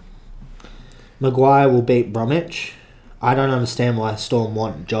 Maguire will beat Bromwich. I don't understand why Storm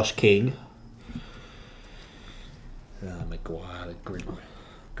want Josh King. Maguire, grim.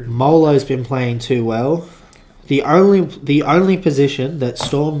 Molo's been playing too well. The only position that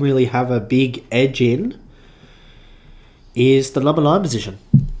Storm really have a big edge in is the number 9 position.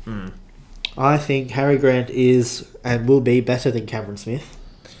 I think Harry Grant is and will be better than Cameron Smith.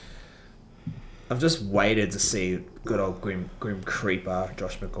 I've just waited to see good old Grim Creeper,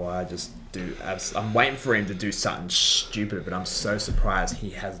 Josh Maguire, just do... I'm waiting for him to do something stupid, but I'm so surprised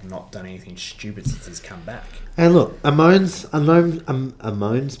he has not done anything stupid since he's come back. And look, Amon's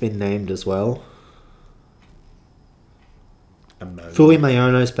been named as well. Fui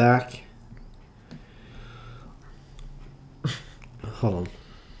Mayono's back. Hold on.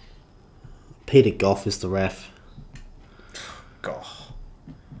 Peter Goff is the ref. Gosh.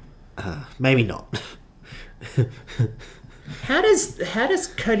 Maybe not. How does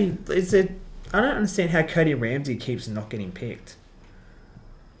Cody... I don't understand how Cody Ramsey keeps not getting picked.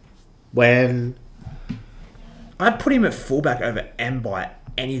 When... I'd put him at fullback over Mbai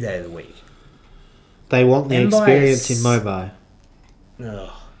any day of the week. They want the experience in Mobai. Ugh.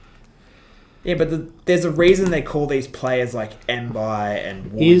 Yeah, but there's a reason they call these players like Mbai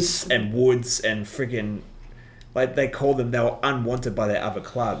and Woods and friggin'... Like, they call them... They were unwanted by their other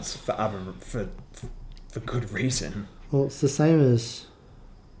clubs for good reason. Well, it's the same as...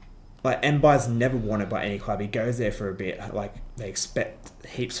 Like, Mbai's never wanted by any club. He goes there for a bit. Like, they expect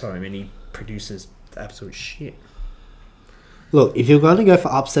heaps from him and he produces absolute shit. Look, if you're going to go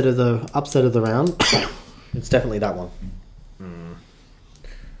for upset of the round, it's definitely that one.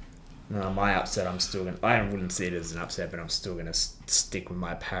 No, my upset, I wouldn't see it as an upset, but I'm still gonna stick with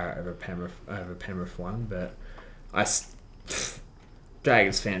my Parrot over Penrith one. But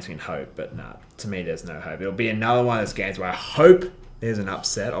Dragons fans can hope, but nah, to me there's no hope. It'll be another one of those games where I hope there's an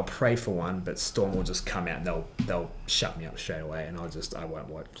upset. I'll pray for one, but Storm will just come out and they'll shut me up straight away, and I won't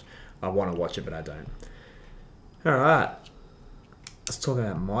watch. I want to watch it, but I don't. All right, let's talk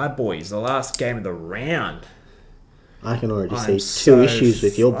about my boys. The last game of the round. I can already see two issues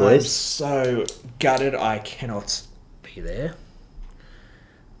with your boys. I'm so gutted I cannot be there.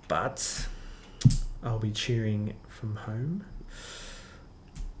 But I'll be cheering from home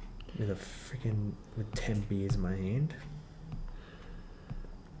with 10 beers in my hand.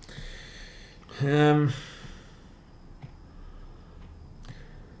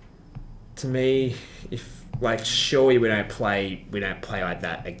 To me, surely we don't play like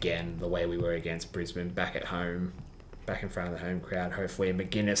that again the way we were against Brisbane back at home. Back in front of the home crowd. Hopefully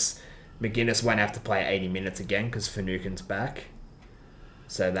McGuinness won't have to play 80 minutes again because Finucane's back.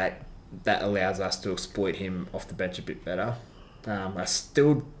 So that allows us to exploit him off the bench a bit better. I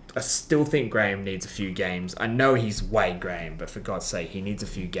still think Graham needs a few games. I know he's Wade Graham, but for God's sake, he needs a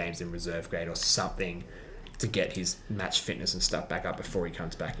few games in reserve grade or something to get his match fitness and stuff back up before he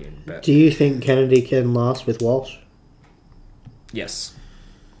comes back in. But do you think Kennedy can last with Walsh? Yes.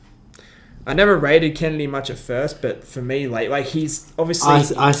 I never rated Kennedy much at first, but for me, like he's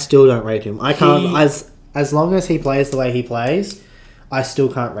obviously. I still don't rate him. I can't He- as long as he plays the way he plays. I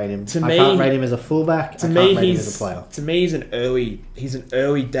still can't rate him. To I me- can't rate him as a fullback. I To can't me, rate him as a player. he's an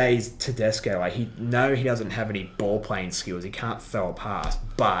early days Tedesco. Like he doesn't have any ball playing skills. He can't throw a pass.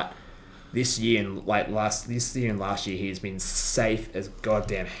 But this year and last year, he's been safe as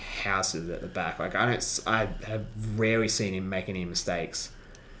goddamn houses at the back. Like I have rarely seen him make any mistakes.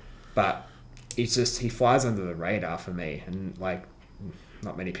 But it's just he flies under the radar for me, and like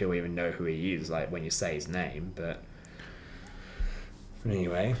not many people even know who he is. Like when you say his name, but.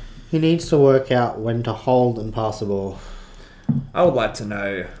 Anyway, He needs to work out when to hold and pass the ball. I would like to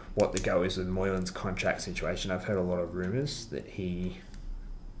know what the go is with Moylan's contract situation. I've heard a lot of rumours that he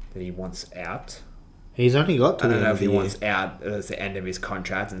wants out. He's only got to I the don't end know of if the he year. wants out at the end of his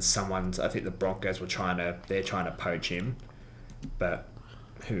contract, and I think the Broncos they're trying to poach him, but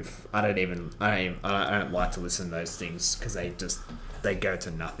I don't like to listen to those things because they go to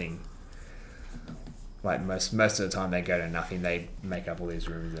nothing. Like most of the time they go to nothing. They make up all these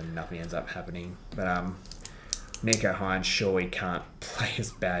rumours and nothing ends up happening. But Nico Hines surely can't play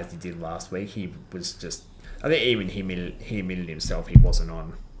as bad as he did last week. He was just... I think even he admitted himself he wasn't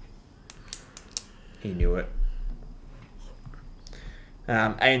on. He knew it.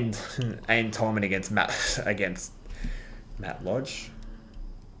 And Tolman against Matt Lodge.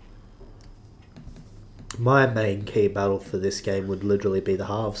 My main key battle for this game would literally be the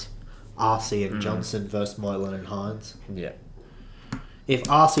halves. RC and Johnson versus Moylan and Hines. Yeah. If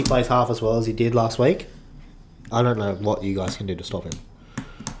RC plays half as well as he did last week, I don't know what you guys can do to stop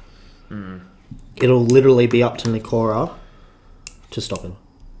him. It'll literally be up to Nikora to stop him.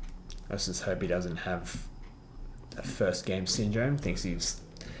 I just hope he doesn't have a first game syndrome. Thinks he's...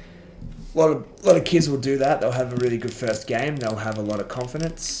 A lot of kids will do that. They'll have a really good first game. They'll have a lot of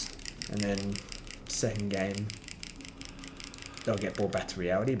confidence. And then second game... they'll get brought back to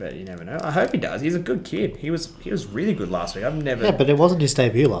reality, but you never know. I hope he does. He's a good kid. He was really good last week. Yeah, but it wasn't his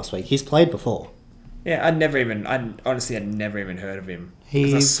debut last week. He's played before. Yeah, I'd never even heard of him.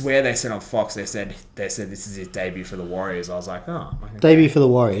 'Cause I swear they said on Fox, they said this is his debut for the Warriors. I was like, oh. Okay. Debut for the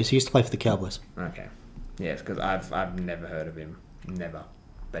Warriors. He used to play for the Cowboys. Okay. Yeah, because I've never heard of him. Never.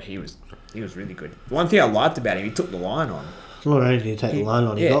 But he was really good. One thing I liked about him, he took the line on. Not only did he take the line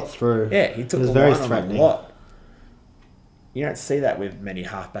on, he got through. Yeah, he took it was the very line threatening. on a lot. You don't see that with many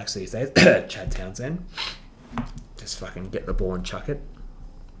halfbacks these days. Chad Townsend. Just fucking get the ball and chuck it.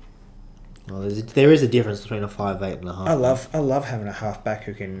 Well, there is a difference between a 5'8" and a half. I love having a halfback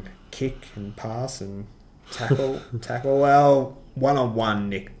who can kick and pass and tackle. Well, one-on-one,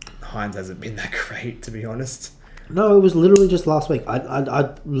 Nick Hines hasn't been that great, to be honest. No, it was literally just last week.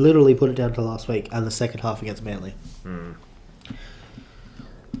 I'd literally put it down to last week and the second half against Manly.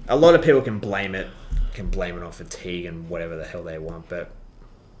 A lot of people can blame it on fatigue and whatever the hell they want, but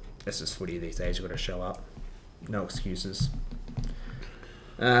it's just footy these days. You've got to show up. No excuses.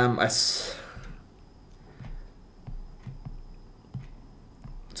 So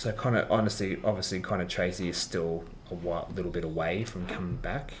obviously, Connor Tracy is still a little bit away from coming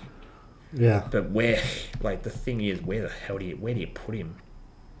back. Yeah. But the thing is, where the hell do you put him?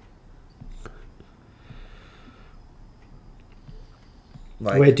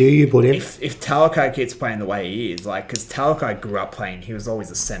 Like, Where do you put him? If Talakai keeps playing the way he is, because Talakai grew up playing, he was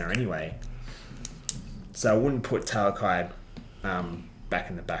always a centre anyway. So I wouldn't put Talakai back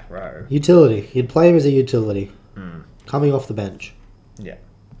in the back row. Utility. You'd play him as a utility. Coming off the bench. Yeah.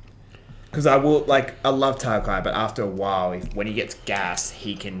 Because I love Talakai, but after a while, when he gets gas,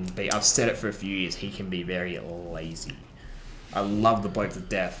 he can be... I've said it for a few years, he can be very lazy. I love the bloke to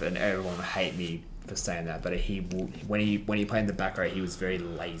death, and everyone will hate me for saying that, but when he played in the back row, he was very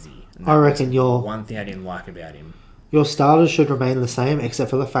lazy. And I reckon one thing I didn't like about him. Your starters should remain the same,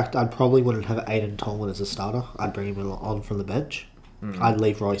 except for the fact I probably wouldn't have Aiden Tolman as a starter. I'd bring him on from the bench. I'd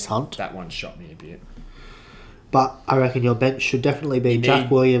leave Royce Hunt. That one shot me a bit. But I reckon your bench should definitely be Jack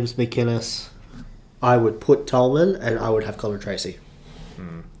Williams, McInnes. I would put Tolman, and I would have Connor Tracy.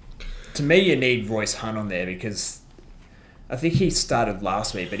 To me, you need Royce Hunt on there because I think he started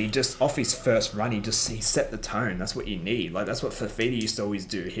last week, but he just, off his first run, he set the tone. That's what you need. Like, that's what Fafita used to always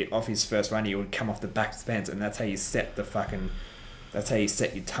do. Off his first run, he would come off the back fence, and that's how you set the fucking... That's how you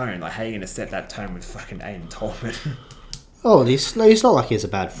set your tone. Like, how are you going to set that tone with fucking Aiden Tolman? Oh, he's not like he's a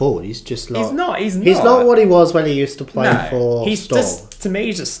bad forward. He's just not... He's not. He's not what he was when he used to play for he's Storm. To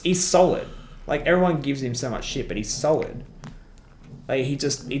me, he's solid. Like, everyone gives him so much shit, but he's solid. Like, he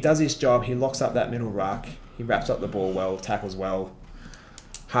does his job. He locks up that middle ruck. He wraps up the ball well, tackles well.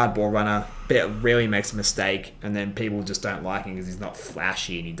 Hard ball runner. Rarely makes a mistake. And then people just don't like him because he's not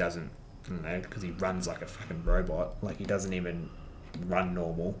flashy and he doesn't don't know, because he runs like a fucking robot. Like, he doesn't even run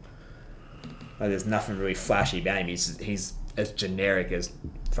normal. Like, there's nothing really flashy about him. He's as generic as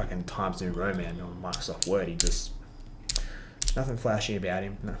fucking Times New Roman on Microsoft Word. He just... Nothing flashy about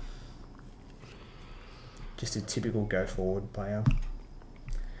him, no. Just a typical go-forward player.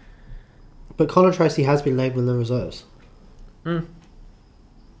 But Connor Tracy has been named in the reserves. Mm.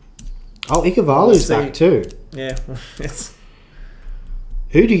 Oh, Ikavalu's back too. Yeah, it's...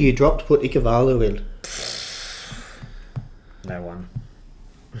 Who do you drop to put Ikavalu in? No one.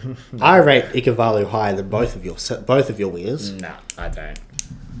 I rate Ikavalu higher than both of your wingers. No, I don't.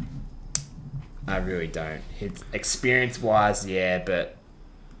 I really don't. His experience-wise, yeah, but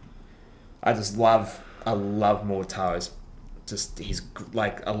I love Mortaro's. Just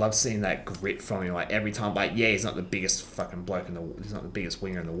I love seeing that grit from him. Like, every time, like, yeah, he's not the biggest fucking bloke he's not the biggest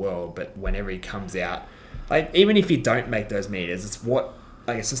winger in the world, but whenever he comes out, like, even if you don't make those meters,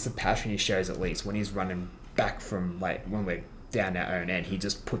 it's just the passion he shows. At least when he's running back from, like, when we're down our own end, he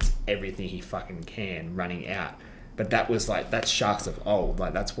just puts everything he fucking can running out. But that's Sharks of old.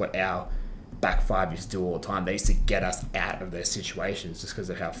 Like, that's what our back five used to do all the time. They used to get us out of their situations just because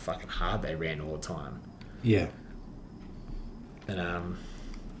of how fucking hard they ran all the time. Yeah. And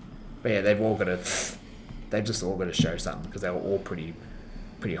but yeah, they've just all got to show something, because they were all pretty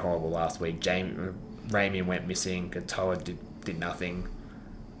horrible last week. Raymond went missing. Katoa did nothing.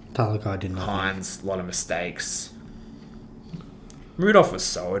 Talakai did nothing. Hines, a lot of mistakes. Rudolph was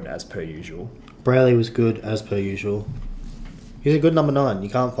solid as per usual. Brayley was good as per usual. He's a good number 9. You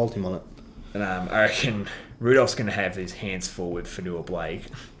can't fault him on it. And I reckon Rudolph's going to have his hands full with Fanua Blake.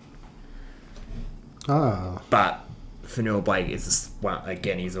 Ah. But Fanua Blake is he's one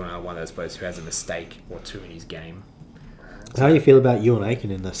of those players who has a mistake or two in his game. How do you feel about Ewan Aiken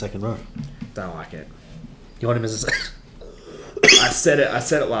in the second row? Don't like it. You want him as a... I said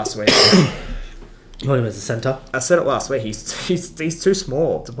it last week. You want him as a centre? I said it last week. He's too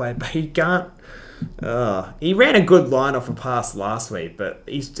small to play, but he can't. He ran a good line off a pass last week, but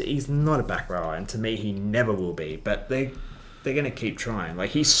he's not a back rower, and to me, he never will be. But they're going to keep trying.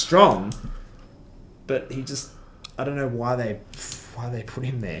 Like, he's strong, but he just... I don't know why they put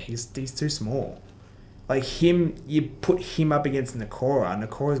him there. He's too small. Like, him, you put him up against Nakora.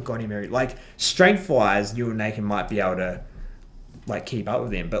 Nakora's got him every... Like, strength-wise, Ewan Aiken might be able to, like, keep up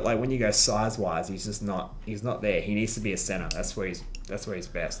with him. But, like, when you go size-wise, he's not there. He needs to be a centre. That's where he's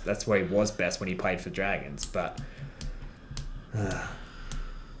best. That's where he was best when he played for Dragons. But...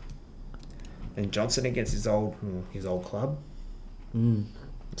 and Johnson against his old club.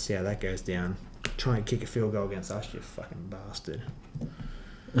 See how that goes down. Try and kick a field goal against us, you fucking bastard.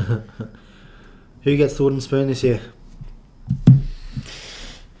 Who gets the wooden spoon this year?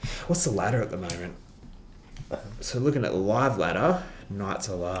 What's the ladder at the moment? So looking at the live ladder, Knights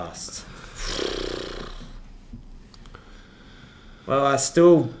are last. Well, I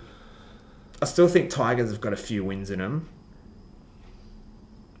still think Tigers have got a few wins in them.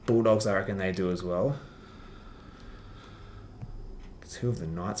 Bulldogs, I reckon they do as well. Who have the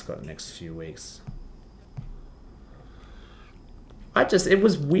Knights got the next few weeks? It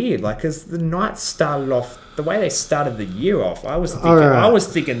was weird, like, because the Knights started off the way they started the year off. I was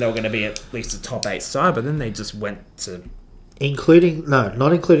thinking they were going to be at least a top 8 side, but then they just went to...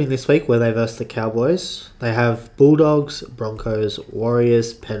 Not including this week where they versed the Cowboys. They have Bulldogs, Broncos,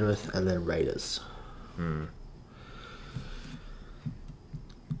 Warriors, Penrith, and then Raiders.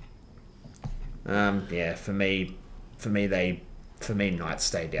 Yeah, for me, Knights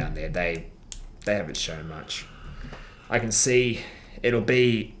stay down there. They haven't shown much. I can see it'll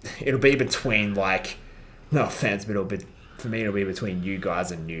be between, like, no offense, but for me it'll be between you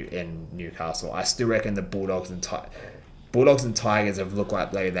guys and Newcastle. I still reckon the Bulldogs and Tigers have looked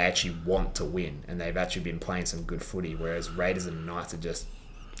like they actually want to win, and they've actually been playing some good footy. Whereas Raiders and Knights they're just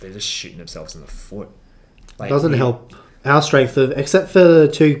shooting themselves in the foot. Like, doesn't help. Our strength except for the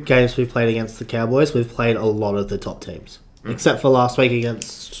 2 games we played against the Cowboys, we've played a lot of the top teams. Except for last week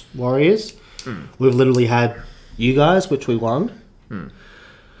against Warriors. We've literally had you guys, which we won.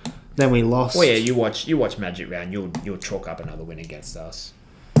 Then we lost. Well, yeah, you watch Magic Round. You'll chalk up another win against us.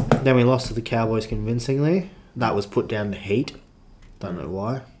 Then we lost to the Cowboys convincingly. That was put down to heat. Don't know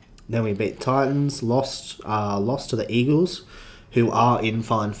why. Then we beat Titans. Lost to the Eagles, who are in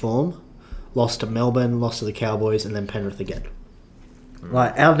fine form. Lost to Melbourne. Lost to the Cowboys, and then Penrith again.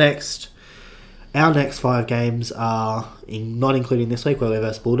 Like, our next 5 games are, not including this week where we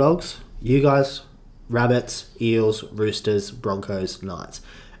versus Bulldogs, you guys, Rabbits, Eels, Roosters, Broncos, Knights.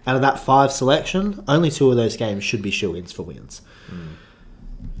 Out of that 5 selection, only 2 of those games should be shoe-ins for wins.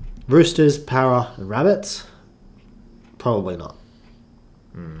 Roosters, Para, and Rabbits, probably not.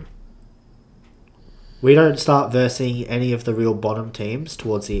 We don't start versing any of the real bottom teams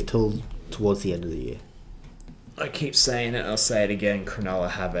towards the end of the year. I keep saying it, I'll say it again. Cronulla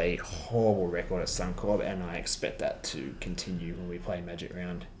have a horrible record at Suncorp, and I expect that to continue when we play Magic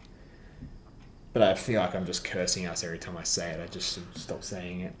Round. But I feel like I'm just cursing us every time I say it. I just should stop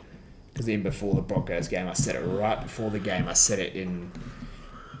saying it. Because even before the Broncos game, I said it right before the game. I said it in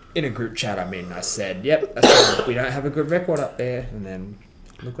a group chat I'm in. I said, yep, we don't have a good record up there. And then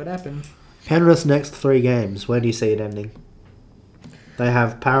look what happened. Penrith's next 3 games, where do you see it ending? They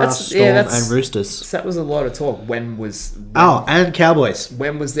have Para, Storm, and Roosters. So that was a lot of talk. And Cowboys.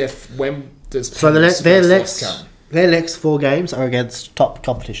 When does So Penrith's their next 4 games are against top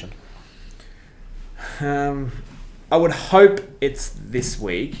competition. I would hope it's this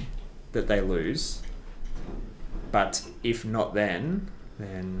week that they lose. But if not then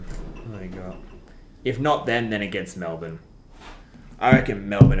what do you got? If not then against Melbourne. I reckon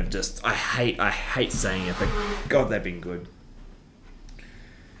Melbourne have just... I hate saying it, but God, they've been good.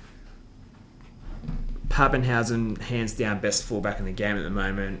 Pappenhausen, hands down, best fullback in the game at the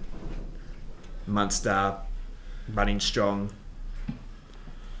moment. Munster, running strong.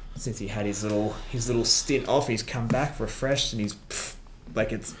 Since he had his little stint off, he's come back refreshed, and he's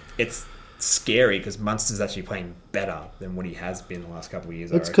it's scary because Munster's actually playing better than what he has been the last couple of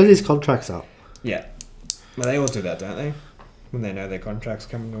years. It's because his contract's up. Yeah, well, they all do that, don't they? When they know their contract's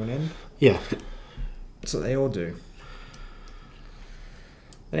coming to an end. Yeah, that's what they all do.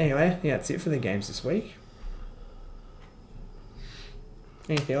 But anyway, yeah, that's it for the games this week.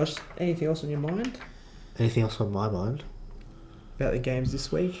 Anything else? Anything else on your mind? Anything else on my mind? About the games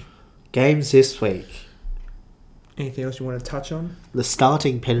this week? Games this week. Anything else you want to touch on? The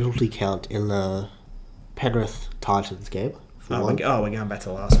starting penalty count in the Penrith Titans game. We're going back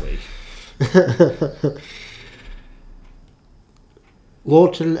to last week.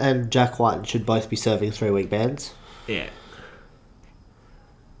 Lawton and Jack White should both be serving 3-week bans. Yeah.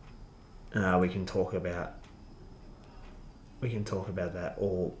 We can talk about that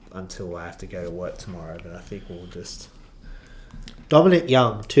all until I have to go to work tomorrow, but I think we'll just... Dominic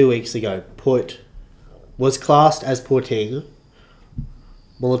Young, 2 weeks ago, was classed as putting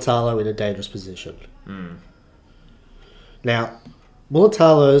Mulatalo in a dangerous position. Now,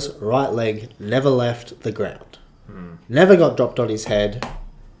 Mulatalo's right leg never left the ground. Never got dropped on his head,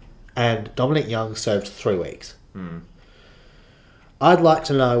 and Dominic Young served 3 weeks. I'd like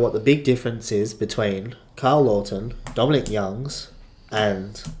to know what the big difference is between Carl Lawton, Dominic Young's,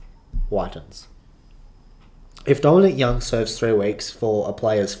 and Whiten's. If Dominic Young serves 3 weeks for a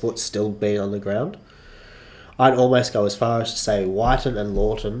player's foot still being on the ground, I'd almost go as far as to say Whiten and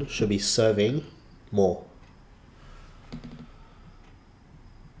Lawton should be serving more.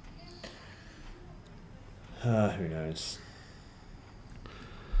 Who knows?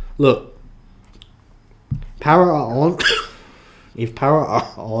 Look, Para are on. If Para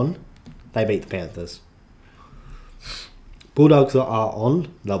are on, they beat the Panthers. Bulldogs are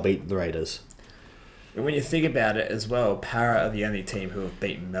on, they'll beat the Raiders. And when you think about it as well, Para are the only team who have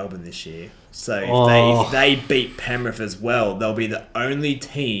beaten Melbourne this year. So if they beat Penrith as well, they'll be the only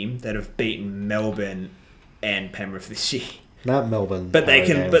team that have beaten Melbourne and Penrith this year. Not Melbourne. But they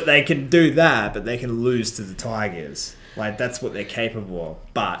can do that, but they can lose to the Tigers. Like, that's what they're capable of.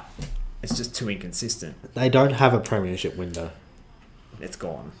 But it's just too inconsistent. They don't have a premiership window. It's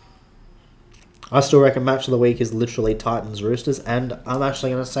gone. I still reckon match of the week is literally Titans Roosters, and I'm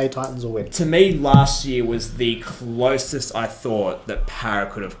actually going to say Titans will win. To me, last year was the closest I thought that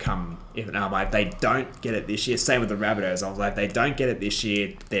Para could have come. If they don't get it this year, same with the Rabbitohs. I was like, they don't get it this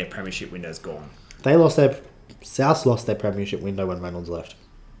year, their premiership window's gone. South lost their premiership window when Reynolds left.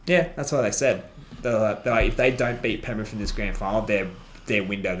 Yeah, that's what they said. They're like, if they don't beat Penrith in this grand final, their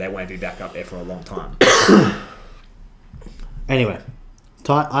window, they won't be back up there for a long time. Anyway,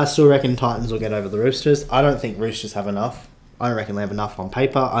 I still reckon Titans will get over the Roosters. I don't think Roosters have enough. I don't reckon they have enough on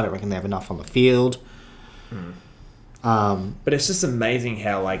paper. I don't reckon they have enough on the field. But it's just amazing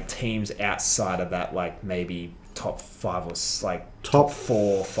how like teams outside of that, like maybe top 5 or like top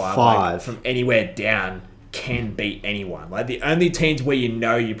 4 or 5. Like, from anywhere down, can beat anyone. Like the only teams where you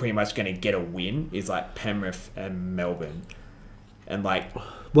know you're pretty much going to get a win is like Penrith and Melbourne, and like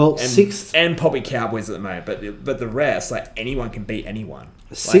sixth and probably Cowboys at the moment. But the rest, like anyone can beat anyone.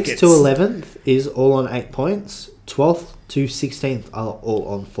 6th to 11th is all on 8 points. 12th to 16th are all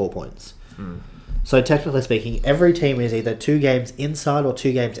on 4 points. So technically speaking, every team is either 2 games inside or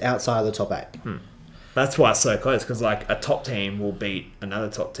 2 games outside of the top 8. That's why it's so close, because like a top team will beat another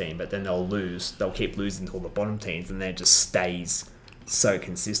top team, but then they'll lose. They'll keep losing to all the bottom teams, and then it just stays so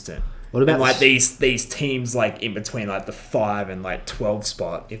consistent. What about and like these teams like in between like the 5 and like 12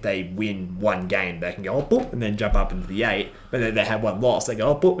 spot, if they win one game, they can go boop and then jump up into the 8. But then they have one loss, they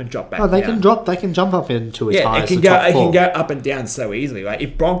go boop and drop back. Oh, they down. can drop. They can jump up into as high it as can the go. top It 4. can go up and down so easily. Like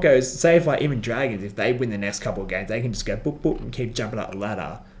if Broncos, say if like even Dragons, if they win the next couple of games, they can just go boop boop and keep jumping up the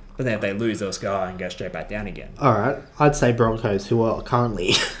ladder. But then if they lose, they'll just go and go straight back down again. All right, I'd say Broncos, who are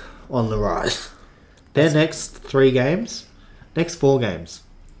currently on the rise. Their next 4 games, 2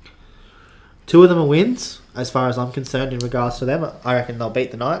 of them are wins, as far as I'm concerned in regards to them. I reckon they'll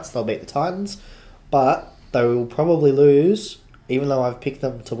beat the Knights, they'll beat the Titans, but they will probably lose, even though I've picked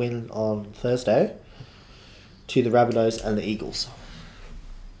them to win on Thursday, to the Rabbitohs and the Eagles.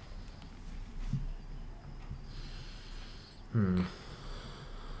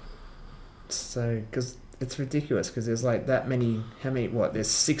 So, because it's ridiculous, because there's like that many, there's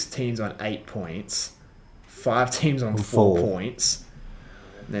 6 teams on 8 points, 5 teams on 4 points,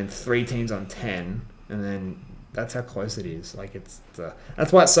 and then 3 teams on 10, and then that's how close it is. Like,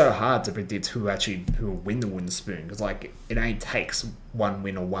 that's why it's so hard to predict who will win the wooden spoon, because like, it only takes 1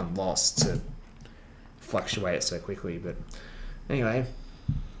 win or 1 loss to fluctuate it so quickly. But anyway,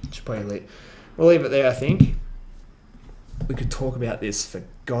 we'll leave it there, I think. We could talk about this for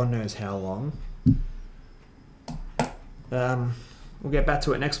God knows how long. We'll get back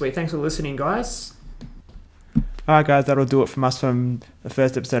to it next week. Thanks for listening, guys. Alright, guys, that'll do it from us from the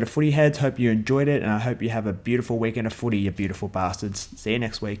first episode of Footy Heads. Hope you enjoyed it, and I hope you have a beautiful weekend of footy, you beautiful bastards. See you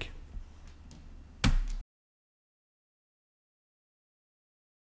next week.